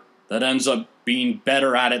encounter that ends up being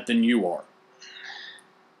better at it than you are.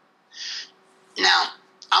 Now,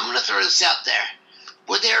 I'm going to throw this out there.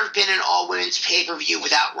 Would there have been an all-women's pay-per-view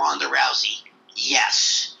without Ronda Rousey?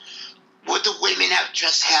 Yes. Would the women have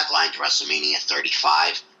just headlined WrestleMania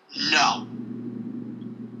 35? No.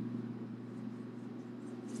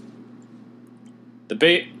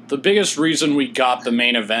 The biggest reason we got the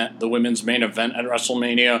main event, the women's main event at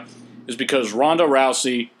WrestleMania, is because Ronda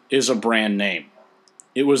Rousey is a brand name.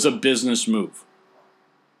 It was a business move.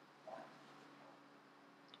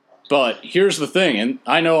 But here's the thing, and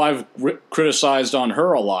I know I've criticized on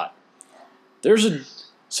her a lot.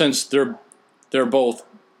 Since they're both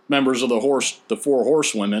members of the Four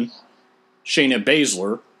Horsewomen, Shayna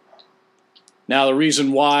Baszler. Now the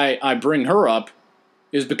reason why I bring her up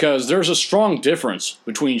is because there's a strong difference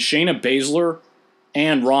between Shayna Baszler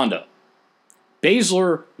and Ronda.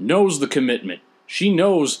 Baszler knows the commitment. She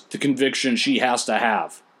knows the conviction she has to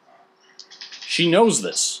have. She knows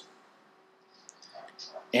this.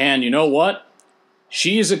 And you know what?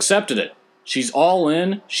 She has accepted it. She's all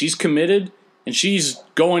in, she's committed, and she's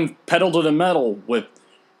going pedal to the metal with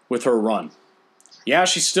her run. Yeah,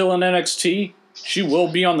 she's still in NXT. She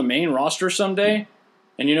will be on the main roster someday.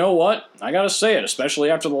 And you know what? I gotta say it,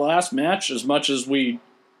 especially after the last match, as much as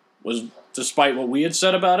despite what we had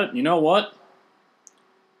said about it, you know what?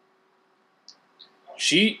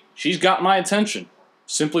 She's got my attention.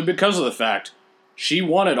 Simply because of the fact she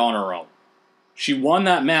won it on her own. She won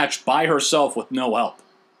that match by herself with no help.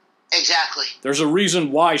 Exactly. There's a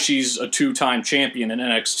reason why she's a 2-time champion in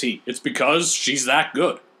NXT. It's because she's that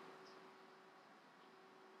good.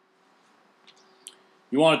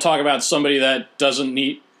 You want to talk about somebody that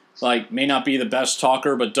may not be the best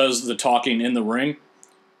talker, but does the talking in the ring?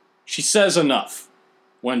 She says enough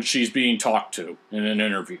when she's being talked to in an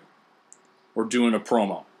interview or doing a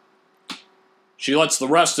promo. She lets the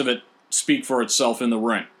rest of it speak for itself in the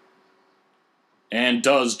ring. And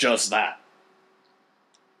does just that.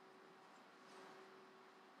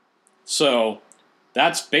 So,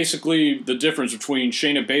 that's basically the difference between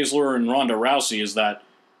Shayna Baszler and Ronda Rousey, is that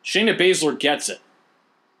Shayna Baszler gets it.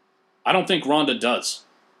 I don't think Ronda does.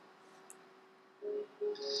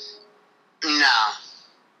 No.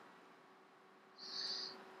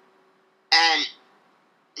 And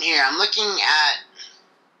here, I'm looking at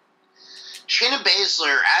Shayna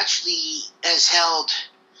Baszler actually has held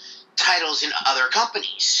titles in other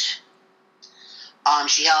companies.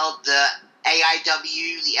 She held the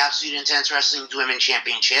AIW, the Absolute Intense Wrestling Women's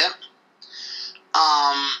Championship.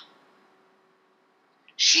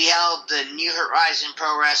 She held the New Horizon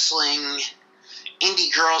Pro Wrestling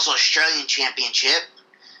Indie Girls Australian Championship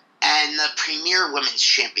and the Premier Women's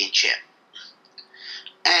Championship.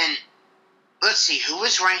 And let's see, who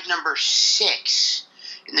was ranked number 6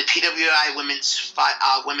 in the PWI Women's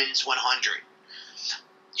 100?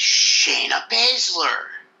 Shayna Baszler.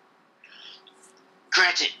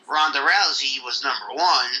 Granted, Ronda Rousey was number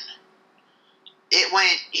 1.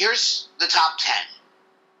 Here's the top 10.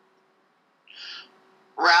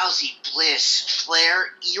 Rousey, Bliss,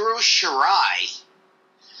 Flair, Io Shirai,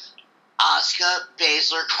 Asuka,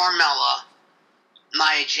 Baszler, Carmella,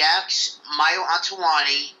 Nia Jax, Mayu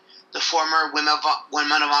Atawani, the former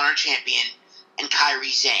Women of Honor champion, and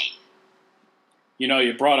Kairi Sane. You know,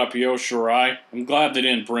 you brought up Io Shirai. I'm glad they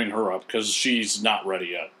didn't bring her up because she's not ready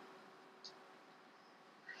yet.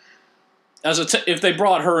 If they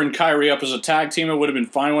brought her and Kairi up as a tag team, it would have been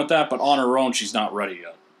fine with that, but on her own, she's not ready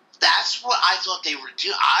yet. That's what I thought they were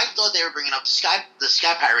doing. I thought they were bringing up the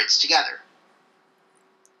Sky Pirates together.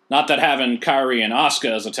 Not that having Kairi and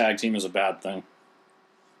Asuka as a tag team is a bad thing.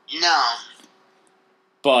 No.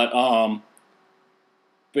 But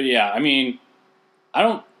yeah, I mean, I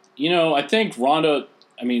don't, I think Ronda.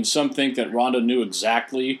 I mean, some think that Ronda knew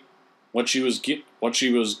exactly what she was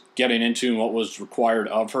getting into and what was required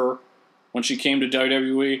of her when she came to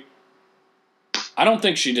WWE. I don't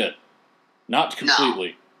think she did, not completely.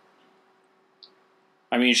 No.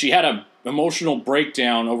 I mean, she had an emotional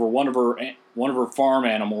breakdown over one of her farm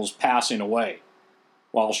animals passing away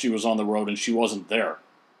while she was on the road and she wasn't there.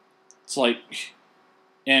 It's like,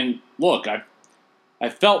 and look, I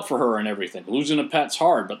felt for her and everything. Losing a pet's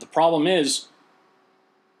hard, but the problem is,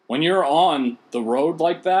 when you're on the road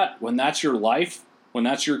like that, when that's your life, when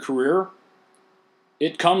that's your career,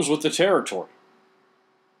 it comes with the territory.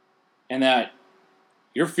 And that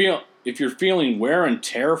if you're feeling wear and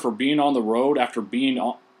tear for being on the road after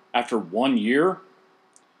 1 year,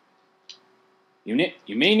 you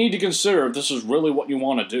may need to consider if this is really what you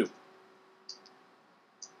want to do.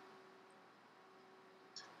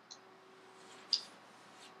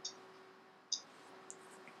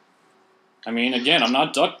 I mean, again, I'm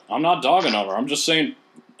not dogging on her. I'm just saying,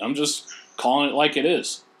 I'm just calling it like it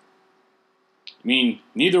is. I mean,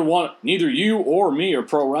 neither you or me are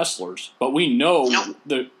pro wrestlers, but we know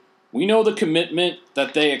the commitment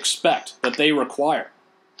that they expect, that they require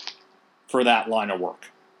for that line of work.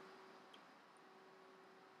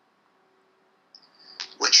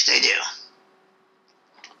 Which they do.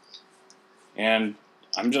 And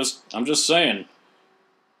I'm just saying,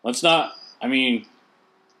 let's not. I mean,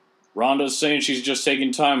 Ronda's saying she's just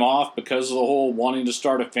taking time off because of the whole wanting to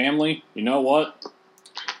start a family. You know what?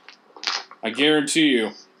 I guarantee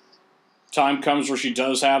you, time comes where she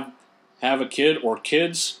does have a kid or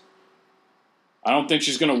kids. I don't think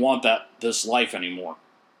she's going to want this life anymore.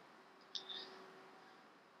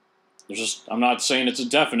 I'm not saying it's a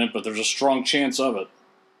definite, but there's a strong chance of it.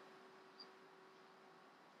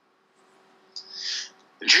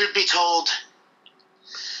 Truth be told,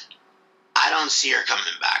 I don't see her coming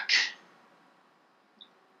back.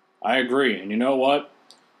 I agree. And you know what?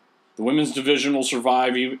 The women's division will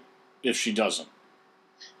survive even if she doesn't.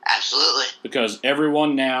 Absolutely. Because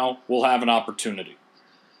everyone now will have an opportunity.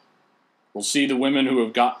 We'll see the women who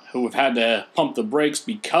have had to pump the brakes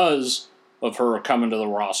because of her coming to the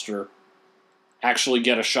roster actually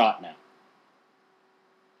get a shot now.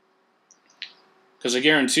 Because I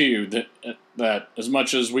guarantee you that as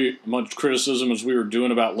much criticism as we were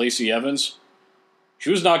doing about Lacey Evans,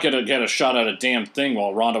 she was not going to get a shot at a damn thing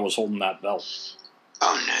while Ronda was holding that belt.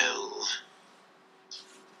 Oh,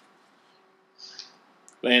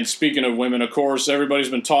 no. And speaking of women, of course, everybody's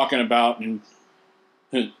been talking about, and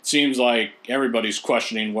it seems like everybody's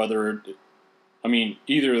questioning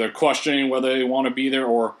either they're questioning whether they want to be there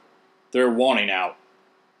or they're wanting out.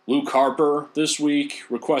 Luke Harper this week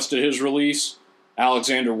requested his release.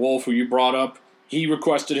 Alexander Wolf, who you brought up, he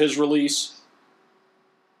requested his release.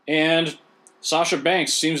 And Sasha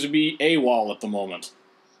Banks seems to be AWOL at the moment.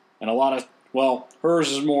 And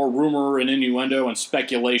hers is more rumor and innuendo and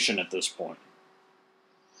speculation at this point.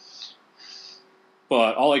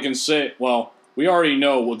 But all I can say, we already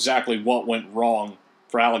know exactly what went wrong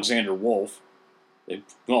for Alexander Wolf. They,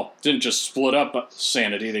 didn't just split up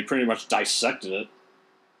Sanity, they pretty much dissected it.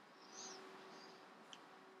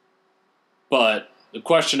 But the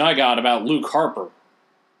question I got about Luke Harper,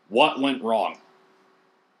 what went wrong?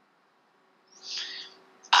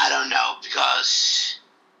 I don't know, because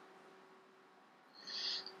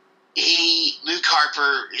Luke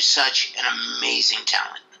Harper is such an amazing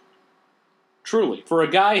talent. Truly, for a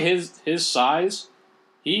guy his size,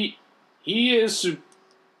 he is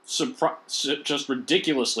just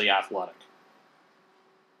ridiculously athletic.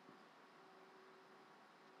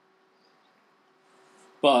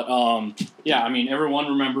 But everyone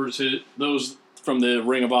remembers those from the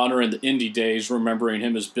Ring of Honor and the Indie days, remembering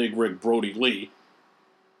him as Big Rig Brody Lee.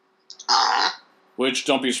 Which,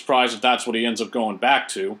 don't be surprised if that's what he ends up going back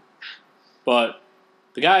to. But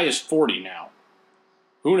the guy is 40 now.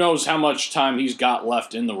 Who knows how much time he's got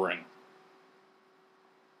left in the ring.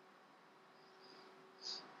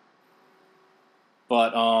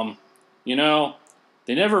 But,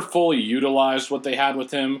 they never fully utilized what they had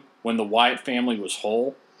with him when the Wyatt family was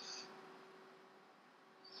whole.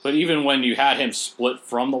 But even when you had him split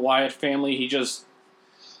from the Wyatt family,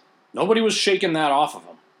 nobody was shaking that off of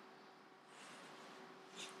him.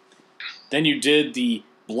 Then you did the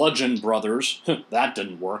Bludgeon Brothers. That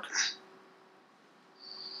didn't work.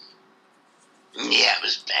 Yeah, it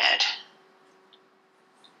was bad.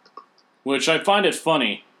 Which I find it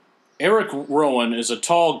funny. Eric Rowan is a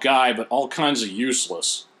tall guy, but all kinds of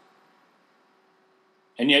useless.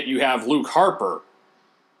 And yet you have Luke Harper,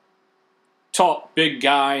 tall, big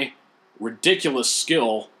guy, ridiculous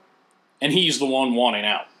skill, and he's the one wanting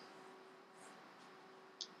out.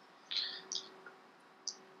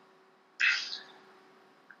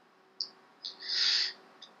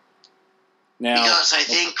 Now, because I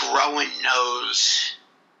think Rowan knows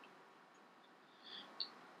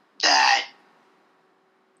that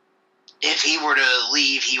if he were to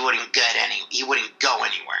leave, he wouldn't go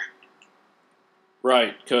anywhere.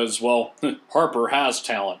 right, because, well, Harper has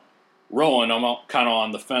talent. Rowan, I'm kind of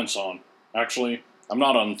on the fence on. Actually, I'm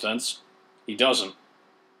not on the fence. He doesn't.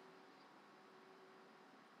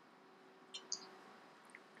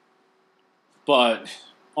 But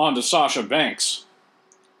on to Sasha Banks.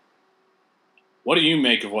 What do you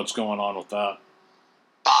make of what's going on with that?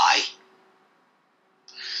 Bye.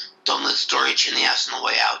 Don't let the story chin the ass on the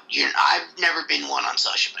way out. I've never been one on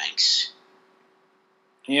Sasha Banks.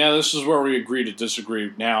 Yeah, this is where we agree to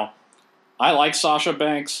disagree. Now, I like Sasha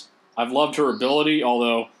Banks. I've loved her ability,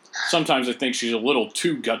 although sometimes I think she's a little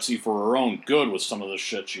too gutsy for her own good with some of the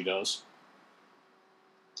shit she does.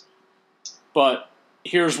 But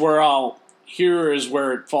here is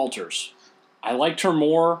where it falters. I liked her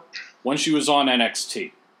more when she was on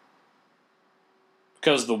NXT.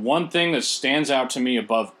 Because the one thing that stands out to me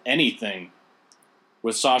above anything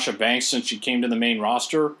with Sasha Banks since she came to the main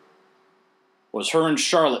roster was her and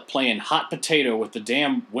Charlotte playing hot potato with the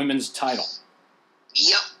damn women's title.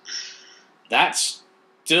 Yep. That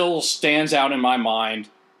still stands out in my mind.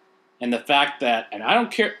 And the fact that, and I don't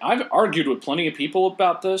care, I've argued with plenty of people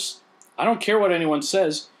about this. I don't care what anyone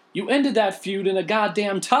says. You ended that feud in a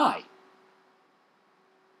goddamn tie.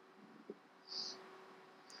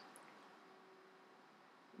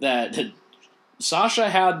 That Sasha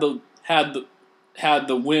had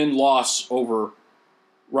the win-loss over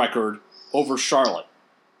record over Charlotte.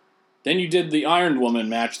 Then you did the Iron Woman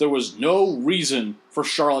match. There was no reason for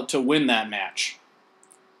Charlotte to win that match.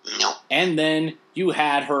 Nope. And then you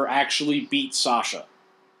had her actually beat Sasha.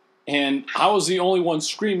 And I was the only one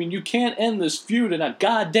screaming, you can't end this feud in a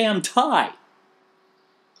goddamn tie.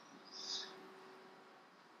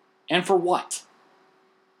 And for what?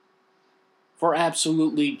 For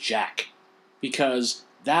absolutely jack. Because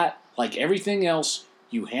that, like everything else,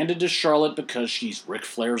 you handed to Charlotte because she's Ric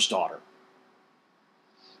Flair's daughter.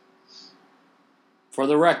 For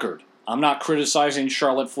the record, I'm not criticizing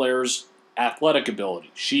Charlotte Flair's athletic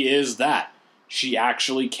ability. She is that. She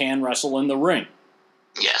actually can wrestle in the ring.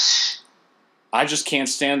 Yes. I just can't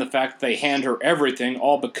stand the fact that they hand her everything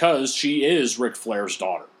all because she is Ric Flair's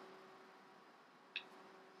daughter.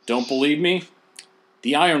 Don't believe me?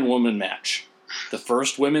 The Iron Woman match. The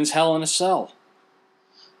first women's Hell in a Cell.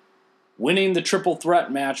 Winning the triple threat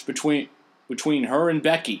match between her and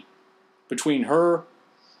Becky. Between her,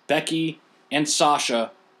 Becky, and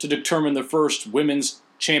Sasha to determine the first women's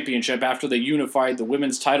championship after they unified the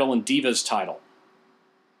women's title and Divas title.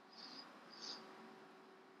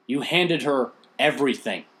 You handed her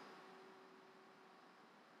everything.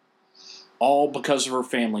 All because of her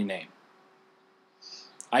family name.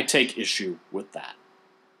 I take issue with that.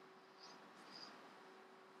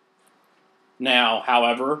 Now,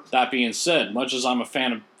 however, that being said, much as I'm a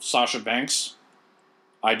fan of Sasha Banks,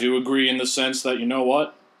 I do agree in the sense that, you know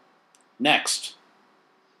what? Next.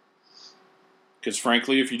 Because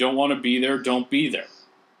frankly, if you don't want to be there, don't be there.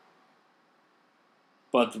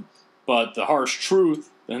 But the harsh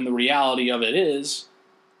truth and the reality of it is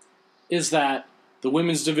that the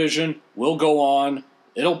women's division will go on,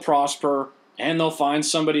 it'll prosper, and they'll find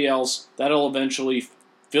somebody else that'll eventually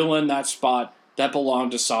fill in that spot that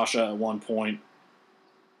belonged to Sasha at one point.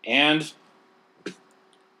 And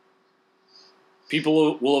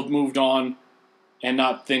people will have moved on and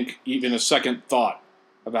not think even a second thought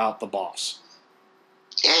about the boss.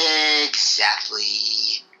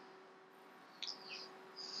 Exactly.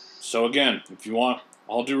 So again, if you want,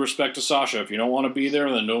 all due respect to Sasha, if you don't want to be there,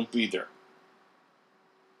 then don't be there.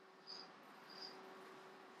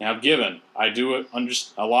 Now, given, I do it,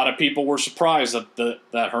 a lot of people were surprised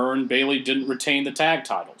that her and Bayley didn't retain the tag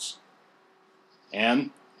titles. And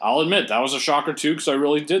I'll admit, that was a shocker too, because I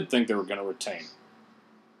really did think they were going to retain.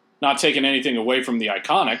 Not taking anything away from the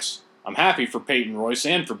Iconics, I'm happy for Peyton Royce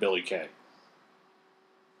and for Billie Kay.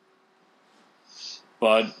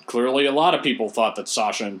 But clearly a lot of people thought that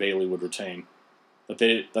Sasha and Bayley would retain. That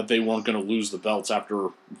they weren't going to lose the belts after,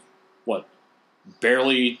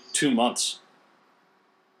 barely 2 months.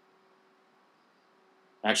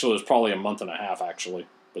 Actually, it was probably a month and a half, actually.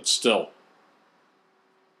 But still.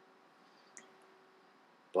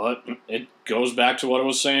 But it goes back to what I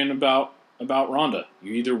was saying about Ronda.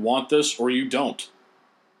 You either want this or you don't.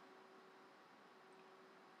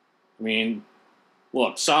 I mean,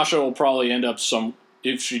 look, Sasha will probably end up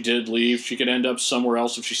if she did leave, she could end up somewhere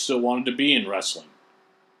else if she still wanted to be in wrestling.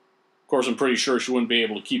 Of course, I'm pretty sure she wouldn't be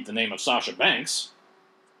able to keep the name of Sasha Banks.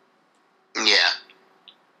 Yeah.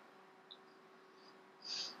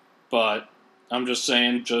 But I'm just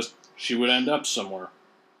saying, she would end up somewhere.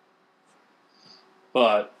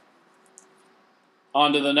 But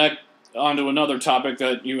on to another topic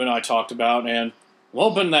that you and I talked about, and I'm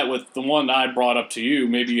hoping that with the one I brought up to you,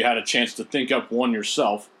 maybe you had a chance to think up one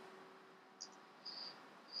yourself.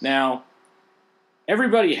 Now,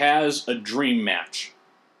 everybody has a dream match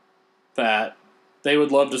that they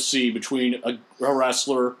would love to see between a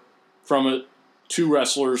wrestler two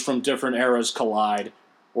wrestlers from different eras collide,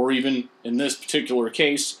 or even, in this particular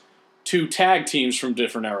case, two tag teams from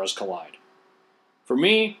different eras collide. For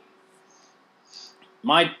me,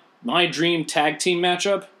 my dream tag team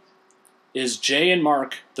matchup is Jay and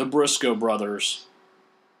Mark, the Briscoe brothers,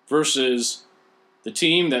 versus the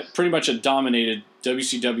team that pretty much had dominated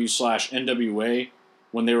WCW/NWA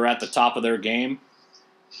when they were at the top of their game.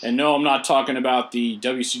 And no, I'm not talking about the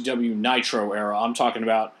WCW Nitro era. I'm talking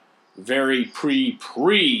about very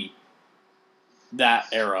pre that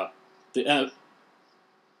era.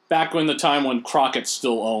 Back when the time when Crockett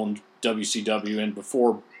still owned WCW and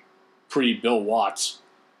before pre-Bill Watts.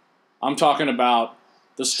 I'm talking about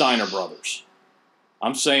the Steiner brothers.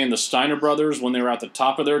 I'm saying the Steiner brothers when they were at the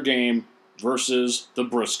top of their game versus the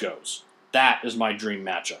Briscoes. That is my dream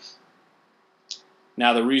matchup.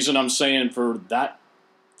 Now, the reason I'm saying for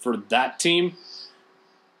that team,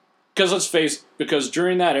 because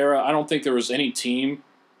during that era, I don't think there was any team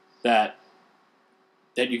that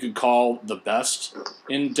you could call the best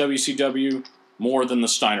in WCW more than the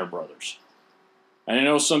Steiner brothers. And I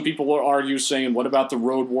know some people will argue saying, what about the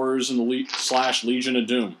Road Warriors and the Legion of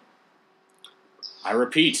Doom? I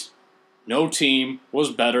repeat, no team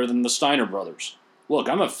was better than the Steiner brothers. Look,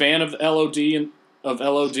 I'm a fan of LOD,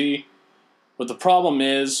 but the problem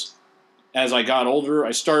is, as I got older,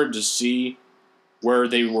 I started to see where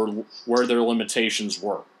their limitations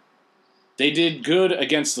were. They did good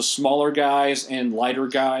against the smaller guys and lighter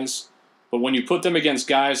guys, but when you put them against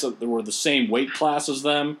guys that were the same weight class as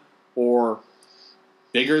them or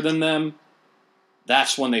bigger than them,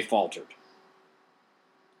 that's when they faltered.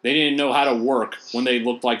 They didn't know how to work when they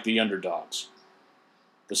looked like the underdogs.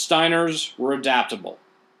 The Steiners were adaptable.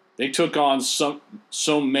 They took on so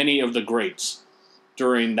many of the greats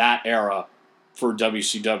during that era for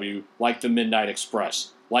WCW, like the Midnight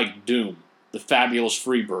Express, like Doom, the Fabulous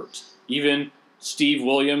Freebirds, even Steve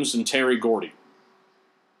Williams and Terry Gordy.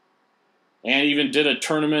 And even did a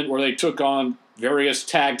tournament where they took on various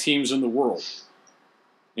tag teams in the world,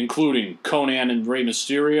 including Conan and Rey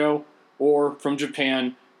Mysterio, or from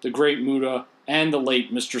Japan, the Great Muta and the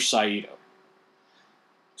late Mr. Saito.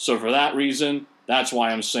 So for that reason, that's why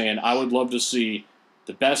I'm saying I would love to see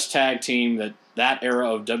the best tag team that era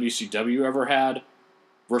of WCW ever had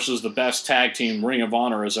versus the best tag team Ring of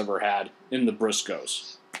Honor has ever had in the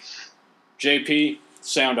Briscoes. JP,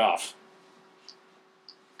 sound off.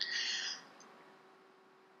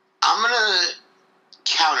 I'm going to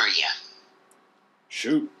counter you.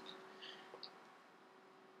 Shoot.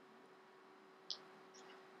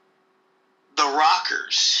 The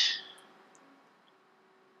Rockers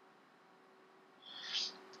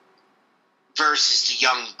versus the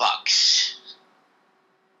Young Bucks.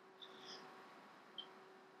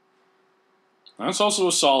 That's also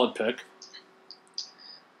a solid pick.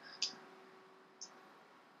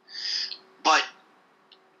 But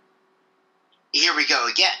here we go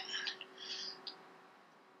again.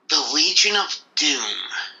 The Legion of Doom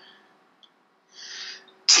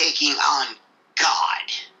taking on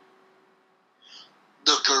God.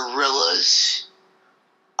 The Gorillas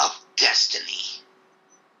of Destiny.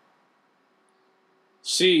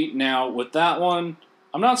 See, now, with that one,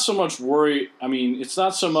 I'm not so much worried. I mean, it's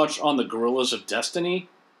not so much on the Gorillas of Destiny.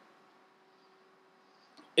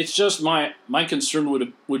 It's just my concern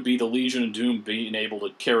would be the Legion of Doom being able to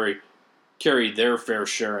carry their fair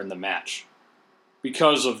share in the match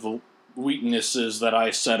because of the weaknesses that I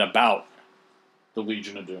said about the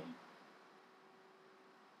Legion of Doom.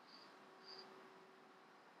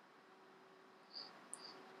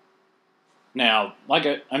 Now,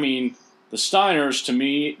 the Steiners, to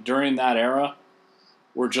me, during that era,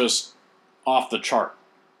 were just off the chart.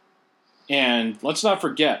 And let's not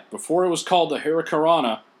forget, before it was called the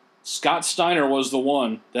Hurricanrana, Scott Steiner was the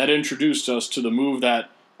one that introduced us to the move that,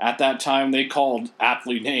 at that time, they called,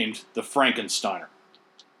 aptly named, the Frankensteiner.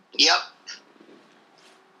 Yep.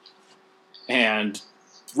 And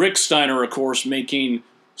Rick Steiner, of course, making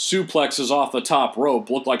suplexes off the top rope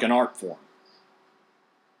look like an art form.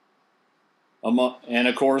 And,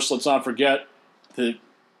 of course, let's not forget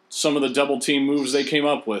some of the double team moves they came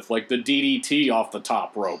up with, like the DDT off the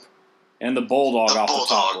top rope and the Bulldog off the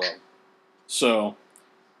top rope. So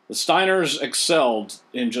the Steiners excelled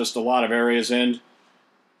in just a lot of areas, and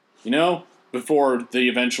before the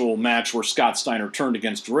eventual match where Scott Steiner turned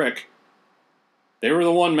against Rick, they were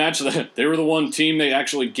the one team they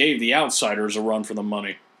actually gave the Outsiders a run for the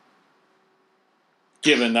money.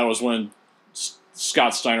 Given that was when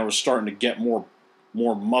Scott Steiner was starting to get more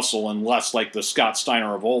muscle and less like the Scott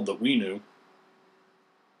Steiner of old that we knew.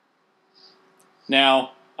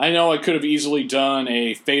 Now, I know I could have easily done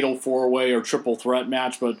a fatal 4-way or triple threat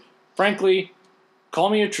match, but frankly, call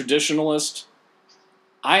me a traditionalist.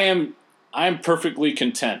 I am perfectly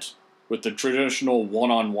content with the traditional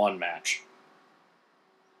one-on-one match.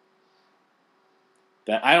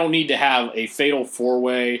 That I don't need to have a fatal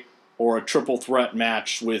 4-way or a triple threat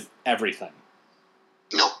match with everything.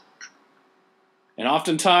 Nope. And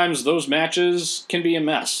oftentimes, those matches can be a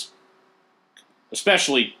mess.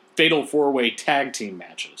 Especially fatal 4-way tag team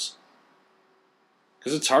matches.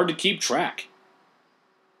 Because it's hard to keep track.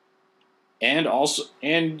 And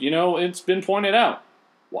it's been pointed out.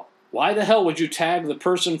 Why the hell would you tag the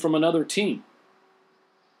person from another team?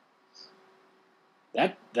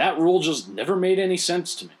 That rule just never made any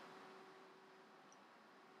sense to me.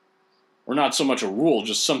 Or not so much a rule,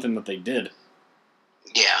 just something that they did.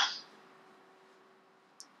 Yeah.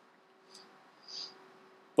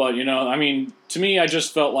 But, to me, I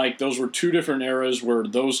just felt like those were two different eras where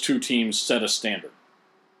those two teams set a standard.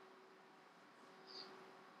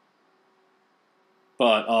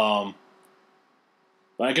 But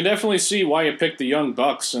I can definitely see why you picked the Young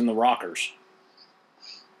Bucks and the Rockers.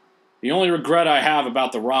 The only regret I have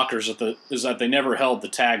about the Rockers is that they never held the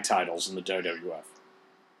tag titles in the WWF.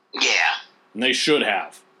 Yeah. And they should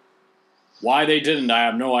have. Why they didn't, I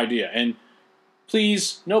have no idea. And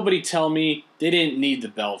please, nobody tell me they didn't need the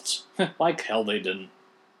belts. Like hell they didn't.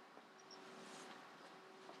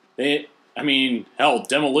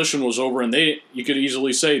 Demolition was over and you could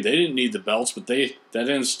easily say they didn't need the belts, but that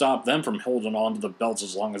didn't stop them from holding on to the belts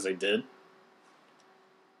as long as they did.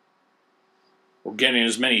 Or getting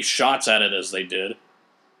as many shots at it as they did.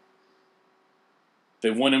 They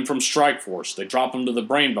win him from Strikeforce. They drop him to the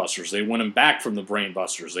Brainbusters. They win him back from the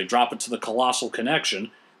Brainbusters. They drop it to the Colossal Connection.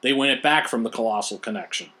 They win it back from the Colossal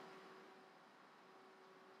Connection.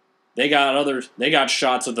 They got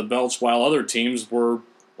shots at the belts while other teams were,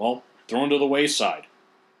 thrown to the wayside.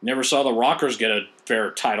 Never saw the Rockers get a fair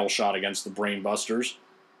title shot against the Brainbusters.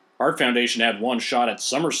 Hart Foundation had one shot at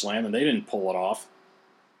SummerSlam and they didn't pull it off.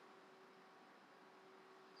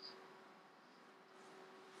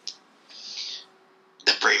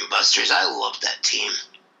 The Brainbusters, I love that team.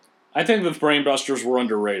 I think the Brainbusters were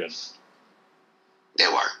underrated. They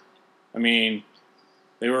were.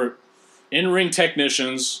 They were in-ring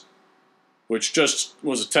technicians, which just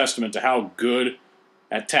was a testament to how good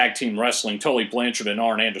at tag team wrestling Tully Blanchard and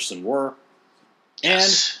Arn Anderson were.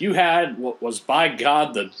 Yes. And you had what was, by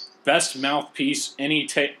God, the best mouthpiece any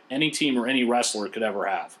team or any wrestler could ever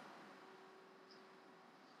have.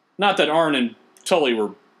 Not that Arn and Tully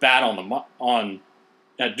were bad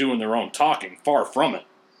at doing their own talking, far from it.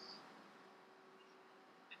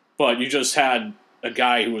 But you just had a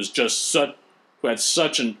guy who was who had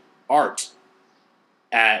such an art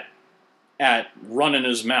at running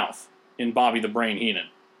his mouth in Bobby the Brain Heenan.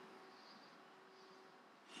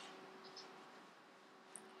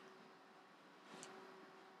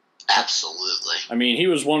 Absolutely. He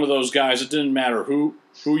was one of those guys. It didn't matter who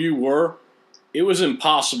you were. It was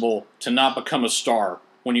impossible to not become a star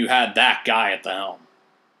when you had that guy at the helm.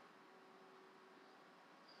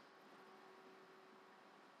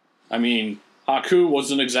 Haku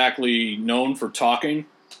wasn't exactly known for talking,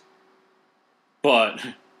 but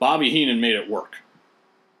Bobby Heenan made it work.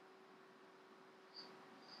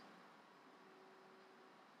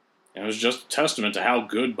 And it was just a testament to how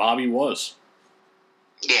good Bobby was.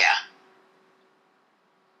 Yeah.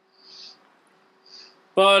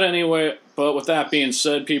 But anyway, with that being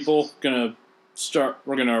said, people, we're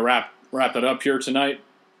gonna wrap it up here tonight.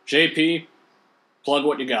 JP, plug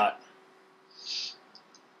what you got.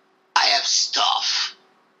 I have stuff.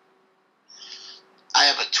 I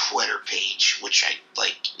have a Twitter page, which I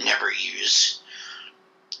never use.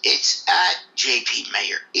 It's at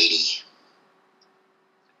JPMayor80.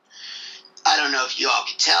 I don't know if you all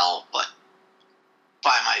can tell, but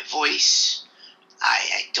by my voice,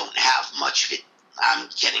 I don't have much of it. I'm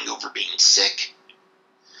getting over being sick.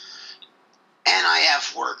 And I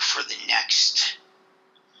have work for the next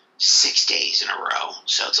 6 days in a row.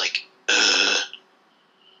 So it's ugh.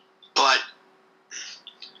 But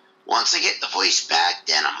once I get the voice back,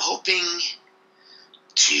 then I'm hoping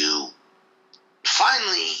to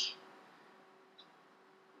finally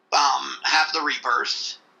have the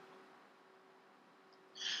rebirth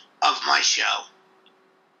of my show,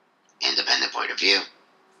 Independent Point of View.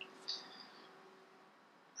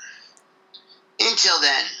 Until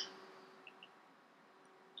then,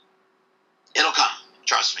 it'll come.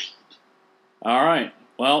 Trust me. All right.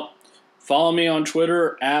 Well, follow me on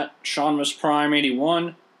Twitter at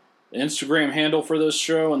SeanMissPrime81. The Instagram handle for this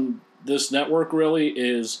show and this network really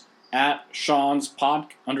is at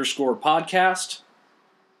Sean's_podcast.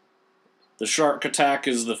 The Shark Attack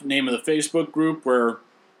is the name of the Facebook group where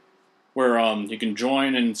you can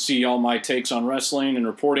join and see all my takes on wrestling and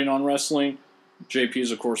reporting on wrestling. JP is,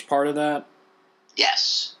 of course, part of that.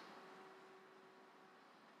 Yes.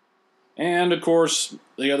 And, of course,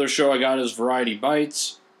 the other show I got is Variety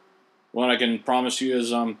Bites. What I can promise you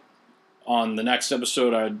is on the next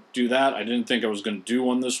episode I do that. I didn't think I was going to do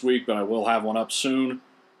one this week, but I will have one up soon.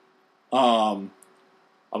 I'll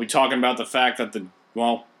be talking about the fact that The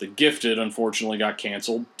Gifted, unfortunately, got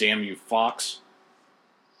canceled. Damn you, Fox.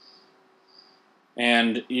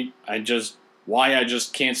 And why I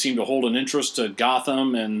just can't seem to hold an interest to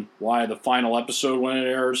Gotham and why the final episode when it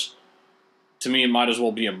airs, to me, it might as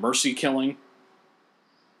well be a mercy killing.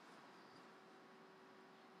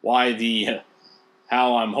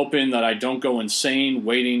 How I'm hoping that I don't go insane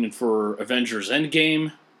waiting for Avengers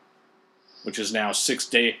Endgame, which is now 6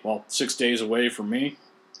 days away from me.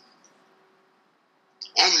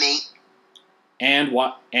 And me. And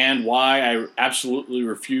why I absolutely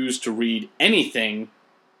refuse to read anything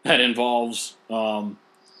that involves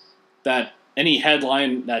any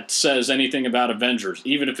headline that says anything about Avengers,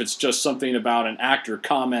 even if it's just something about an actor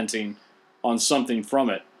commenting on something from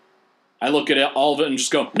it. I look at all of it and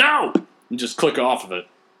just go, no! And just click off of it.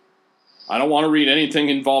 I don't want to read anything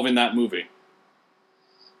involving that movie.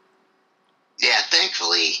 Yeah,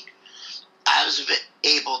 thankfully, I was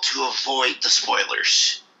able to avoid the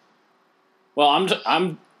spoilers. Well,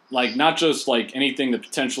 I'm like not just like anything that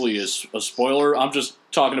potentially is a spoiler. I'm just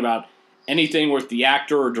talking about anything with the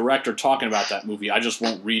actor or director talking about that movie. I just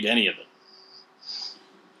won't read any of it.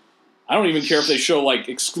 I don't even care if they show like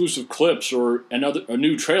exclusive clips or a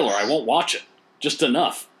new trailer. I won't watch it. Just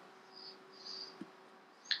enough.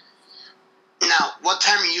 Now, what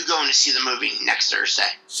time are you going to see the movie next Thursday?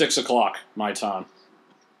 6 o'clock, my time.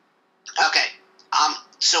 Okay.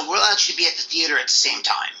 So we'll actually be at the theater at the same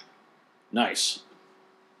time. Nice.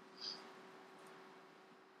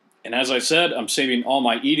 And as I said, I'm saving all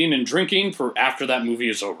my eating and drinking for after that movie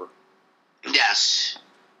is over. Yes.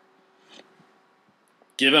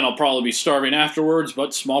 Given I'll probably be starving afterwards,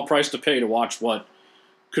 but small price to pay to watch what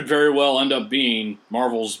could very well end up being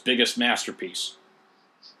Marvel's biggest masterpiece.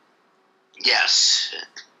 Yes.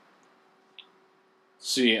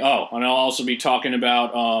 And I'll also be talking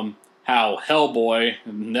about how Hellboy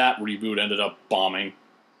and that reboot ended up bombing.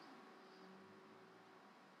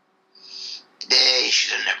 They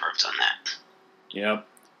should have never have done that. Yep.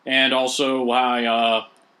 And also why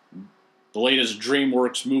the latest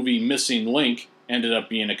DreamWorks movie Missing Link ended up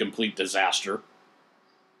being a complete disaster.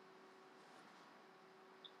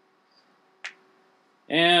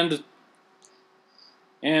 And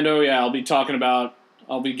I'll be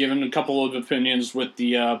giving a couple of opinions with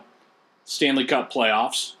the Stanley Cup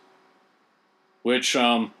playoffs, which,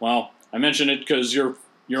 I mentioned it because you're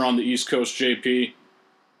on the East Coast, JP.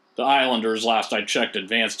 The Islanders, last I checked,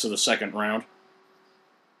 advanced to the second round.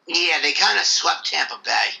 Yeah, they kind of swept Tampa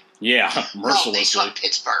Bay. Yeah, mercilessly. No, they swept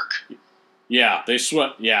Pittsburgh. Yeah,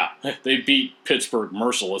 they beat Pittsburgh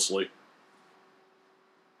mercilessly.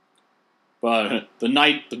 But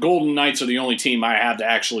the Golden Knights are the only team I have to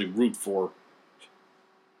actually root for.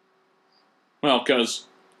 Well, because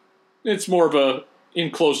it's more of a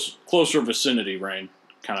closer vicinity reign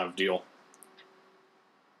kind of deal.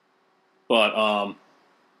 But,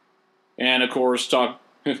 and of course,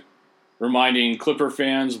 reminding Clipper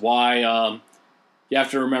fans why you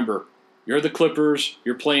have to remember, you're the Clippers,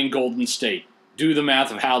 you're playing Golden State. Do the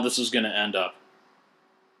math of how this is going to end up.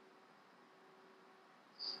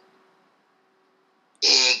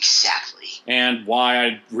 Exactly. And why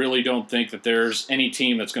I really don't think that there's any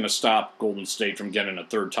team that's going to stop Golden State from getting a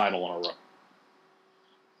third title in a row.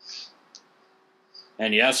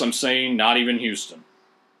 And yes, I'm saying not even Houston.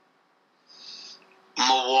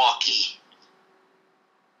 Milwaukee.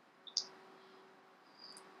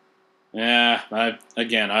 Yeah,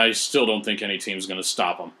 I still don't think any team's going to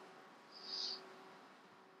stop them.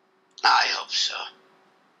 I hope so.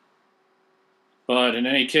 But in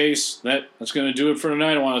any case, that's going to do it for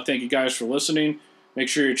tonight. I want to thank you guys for listening. Make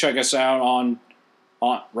sure you check us out on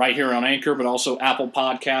right here on Anchor, but also Apple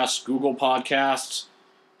Podcasts, Google Podcasts,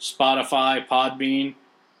 Spotify, Podbean,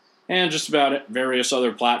 and just about various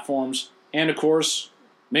other platforms. And of course,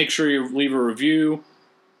 make sure you leave a review.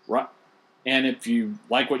 And if you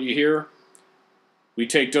like what you hear, we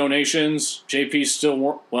take donations. JP's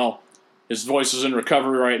still, his voice is in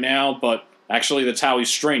recovery right now, but actually that's how he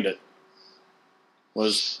strained it.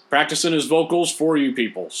 Was practicing his vocals for you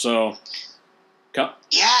people. So,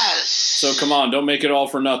 yes. So come on, don't make it all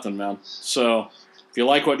for nothing, man. So, if you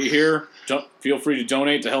like what you hear, feel free to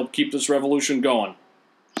donate to help keep this revolution going.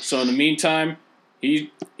 So in the meantime, he's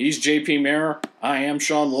JP Mayer. I am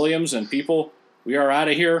Sean Williams, and people, we are out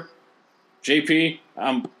of here. JP,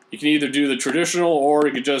 you can either do the traditional, or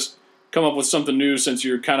you could just come up with something new since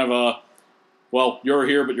you're kind of you're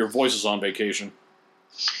here, but your voice is on vacation.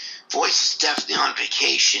 Voice is definitely on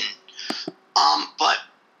vacation. But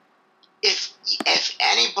if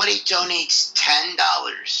anybody donates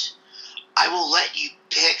 $10, I will let you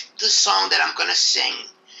pick the song that I'm going to sing.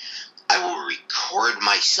 I will record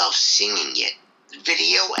myself singing it,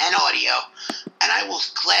 video and audio, and I will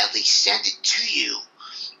gladly send it to you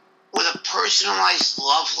with a personalized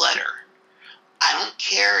love letter. I don't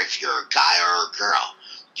care if you're a guy or a girl.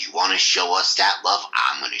 You want to show us that love?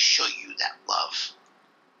 I'm going to show you that love.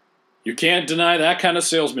 You can't deny that kind of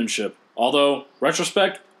salesmanship. Although,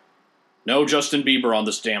 retrospect, no Justin Bieber on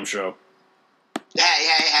this damn show. Hey.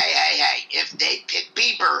 If they pick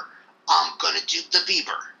Bieber, I'm going to do the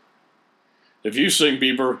Bieber. If you sing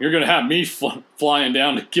Bieber, you're going to have me flying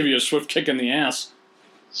down to give you a swift kick in the ass.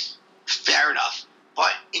 Fair enough.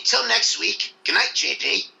 But until next week, good night,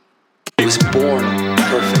 JP. He was born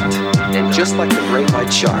perfect. And just like the great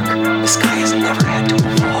white shark, this guy has never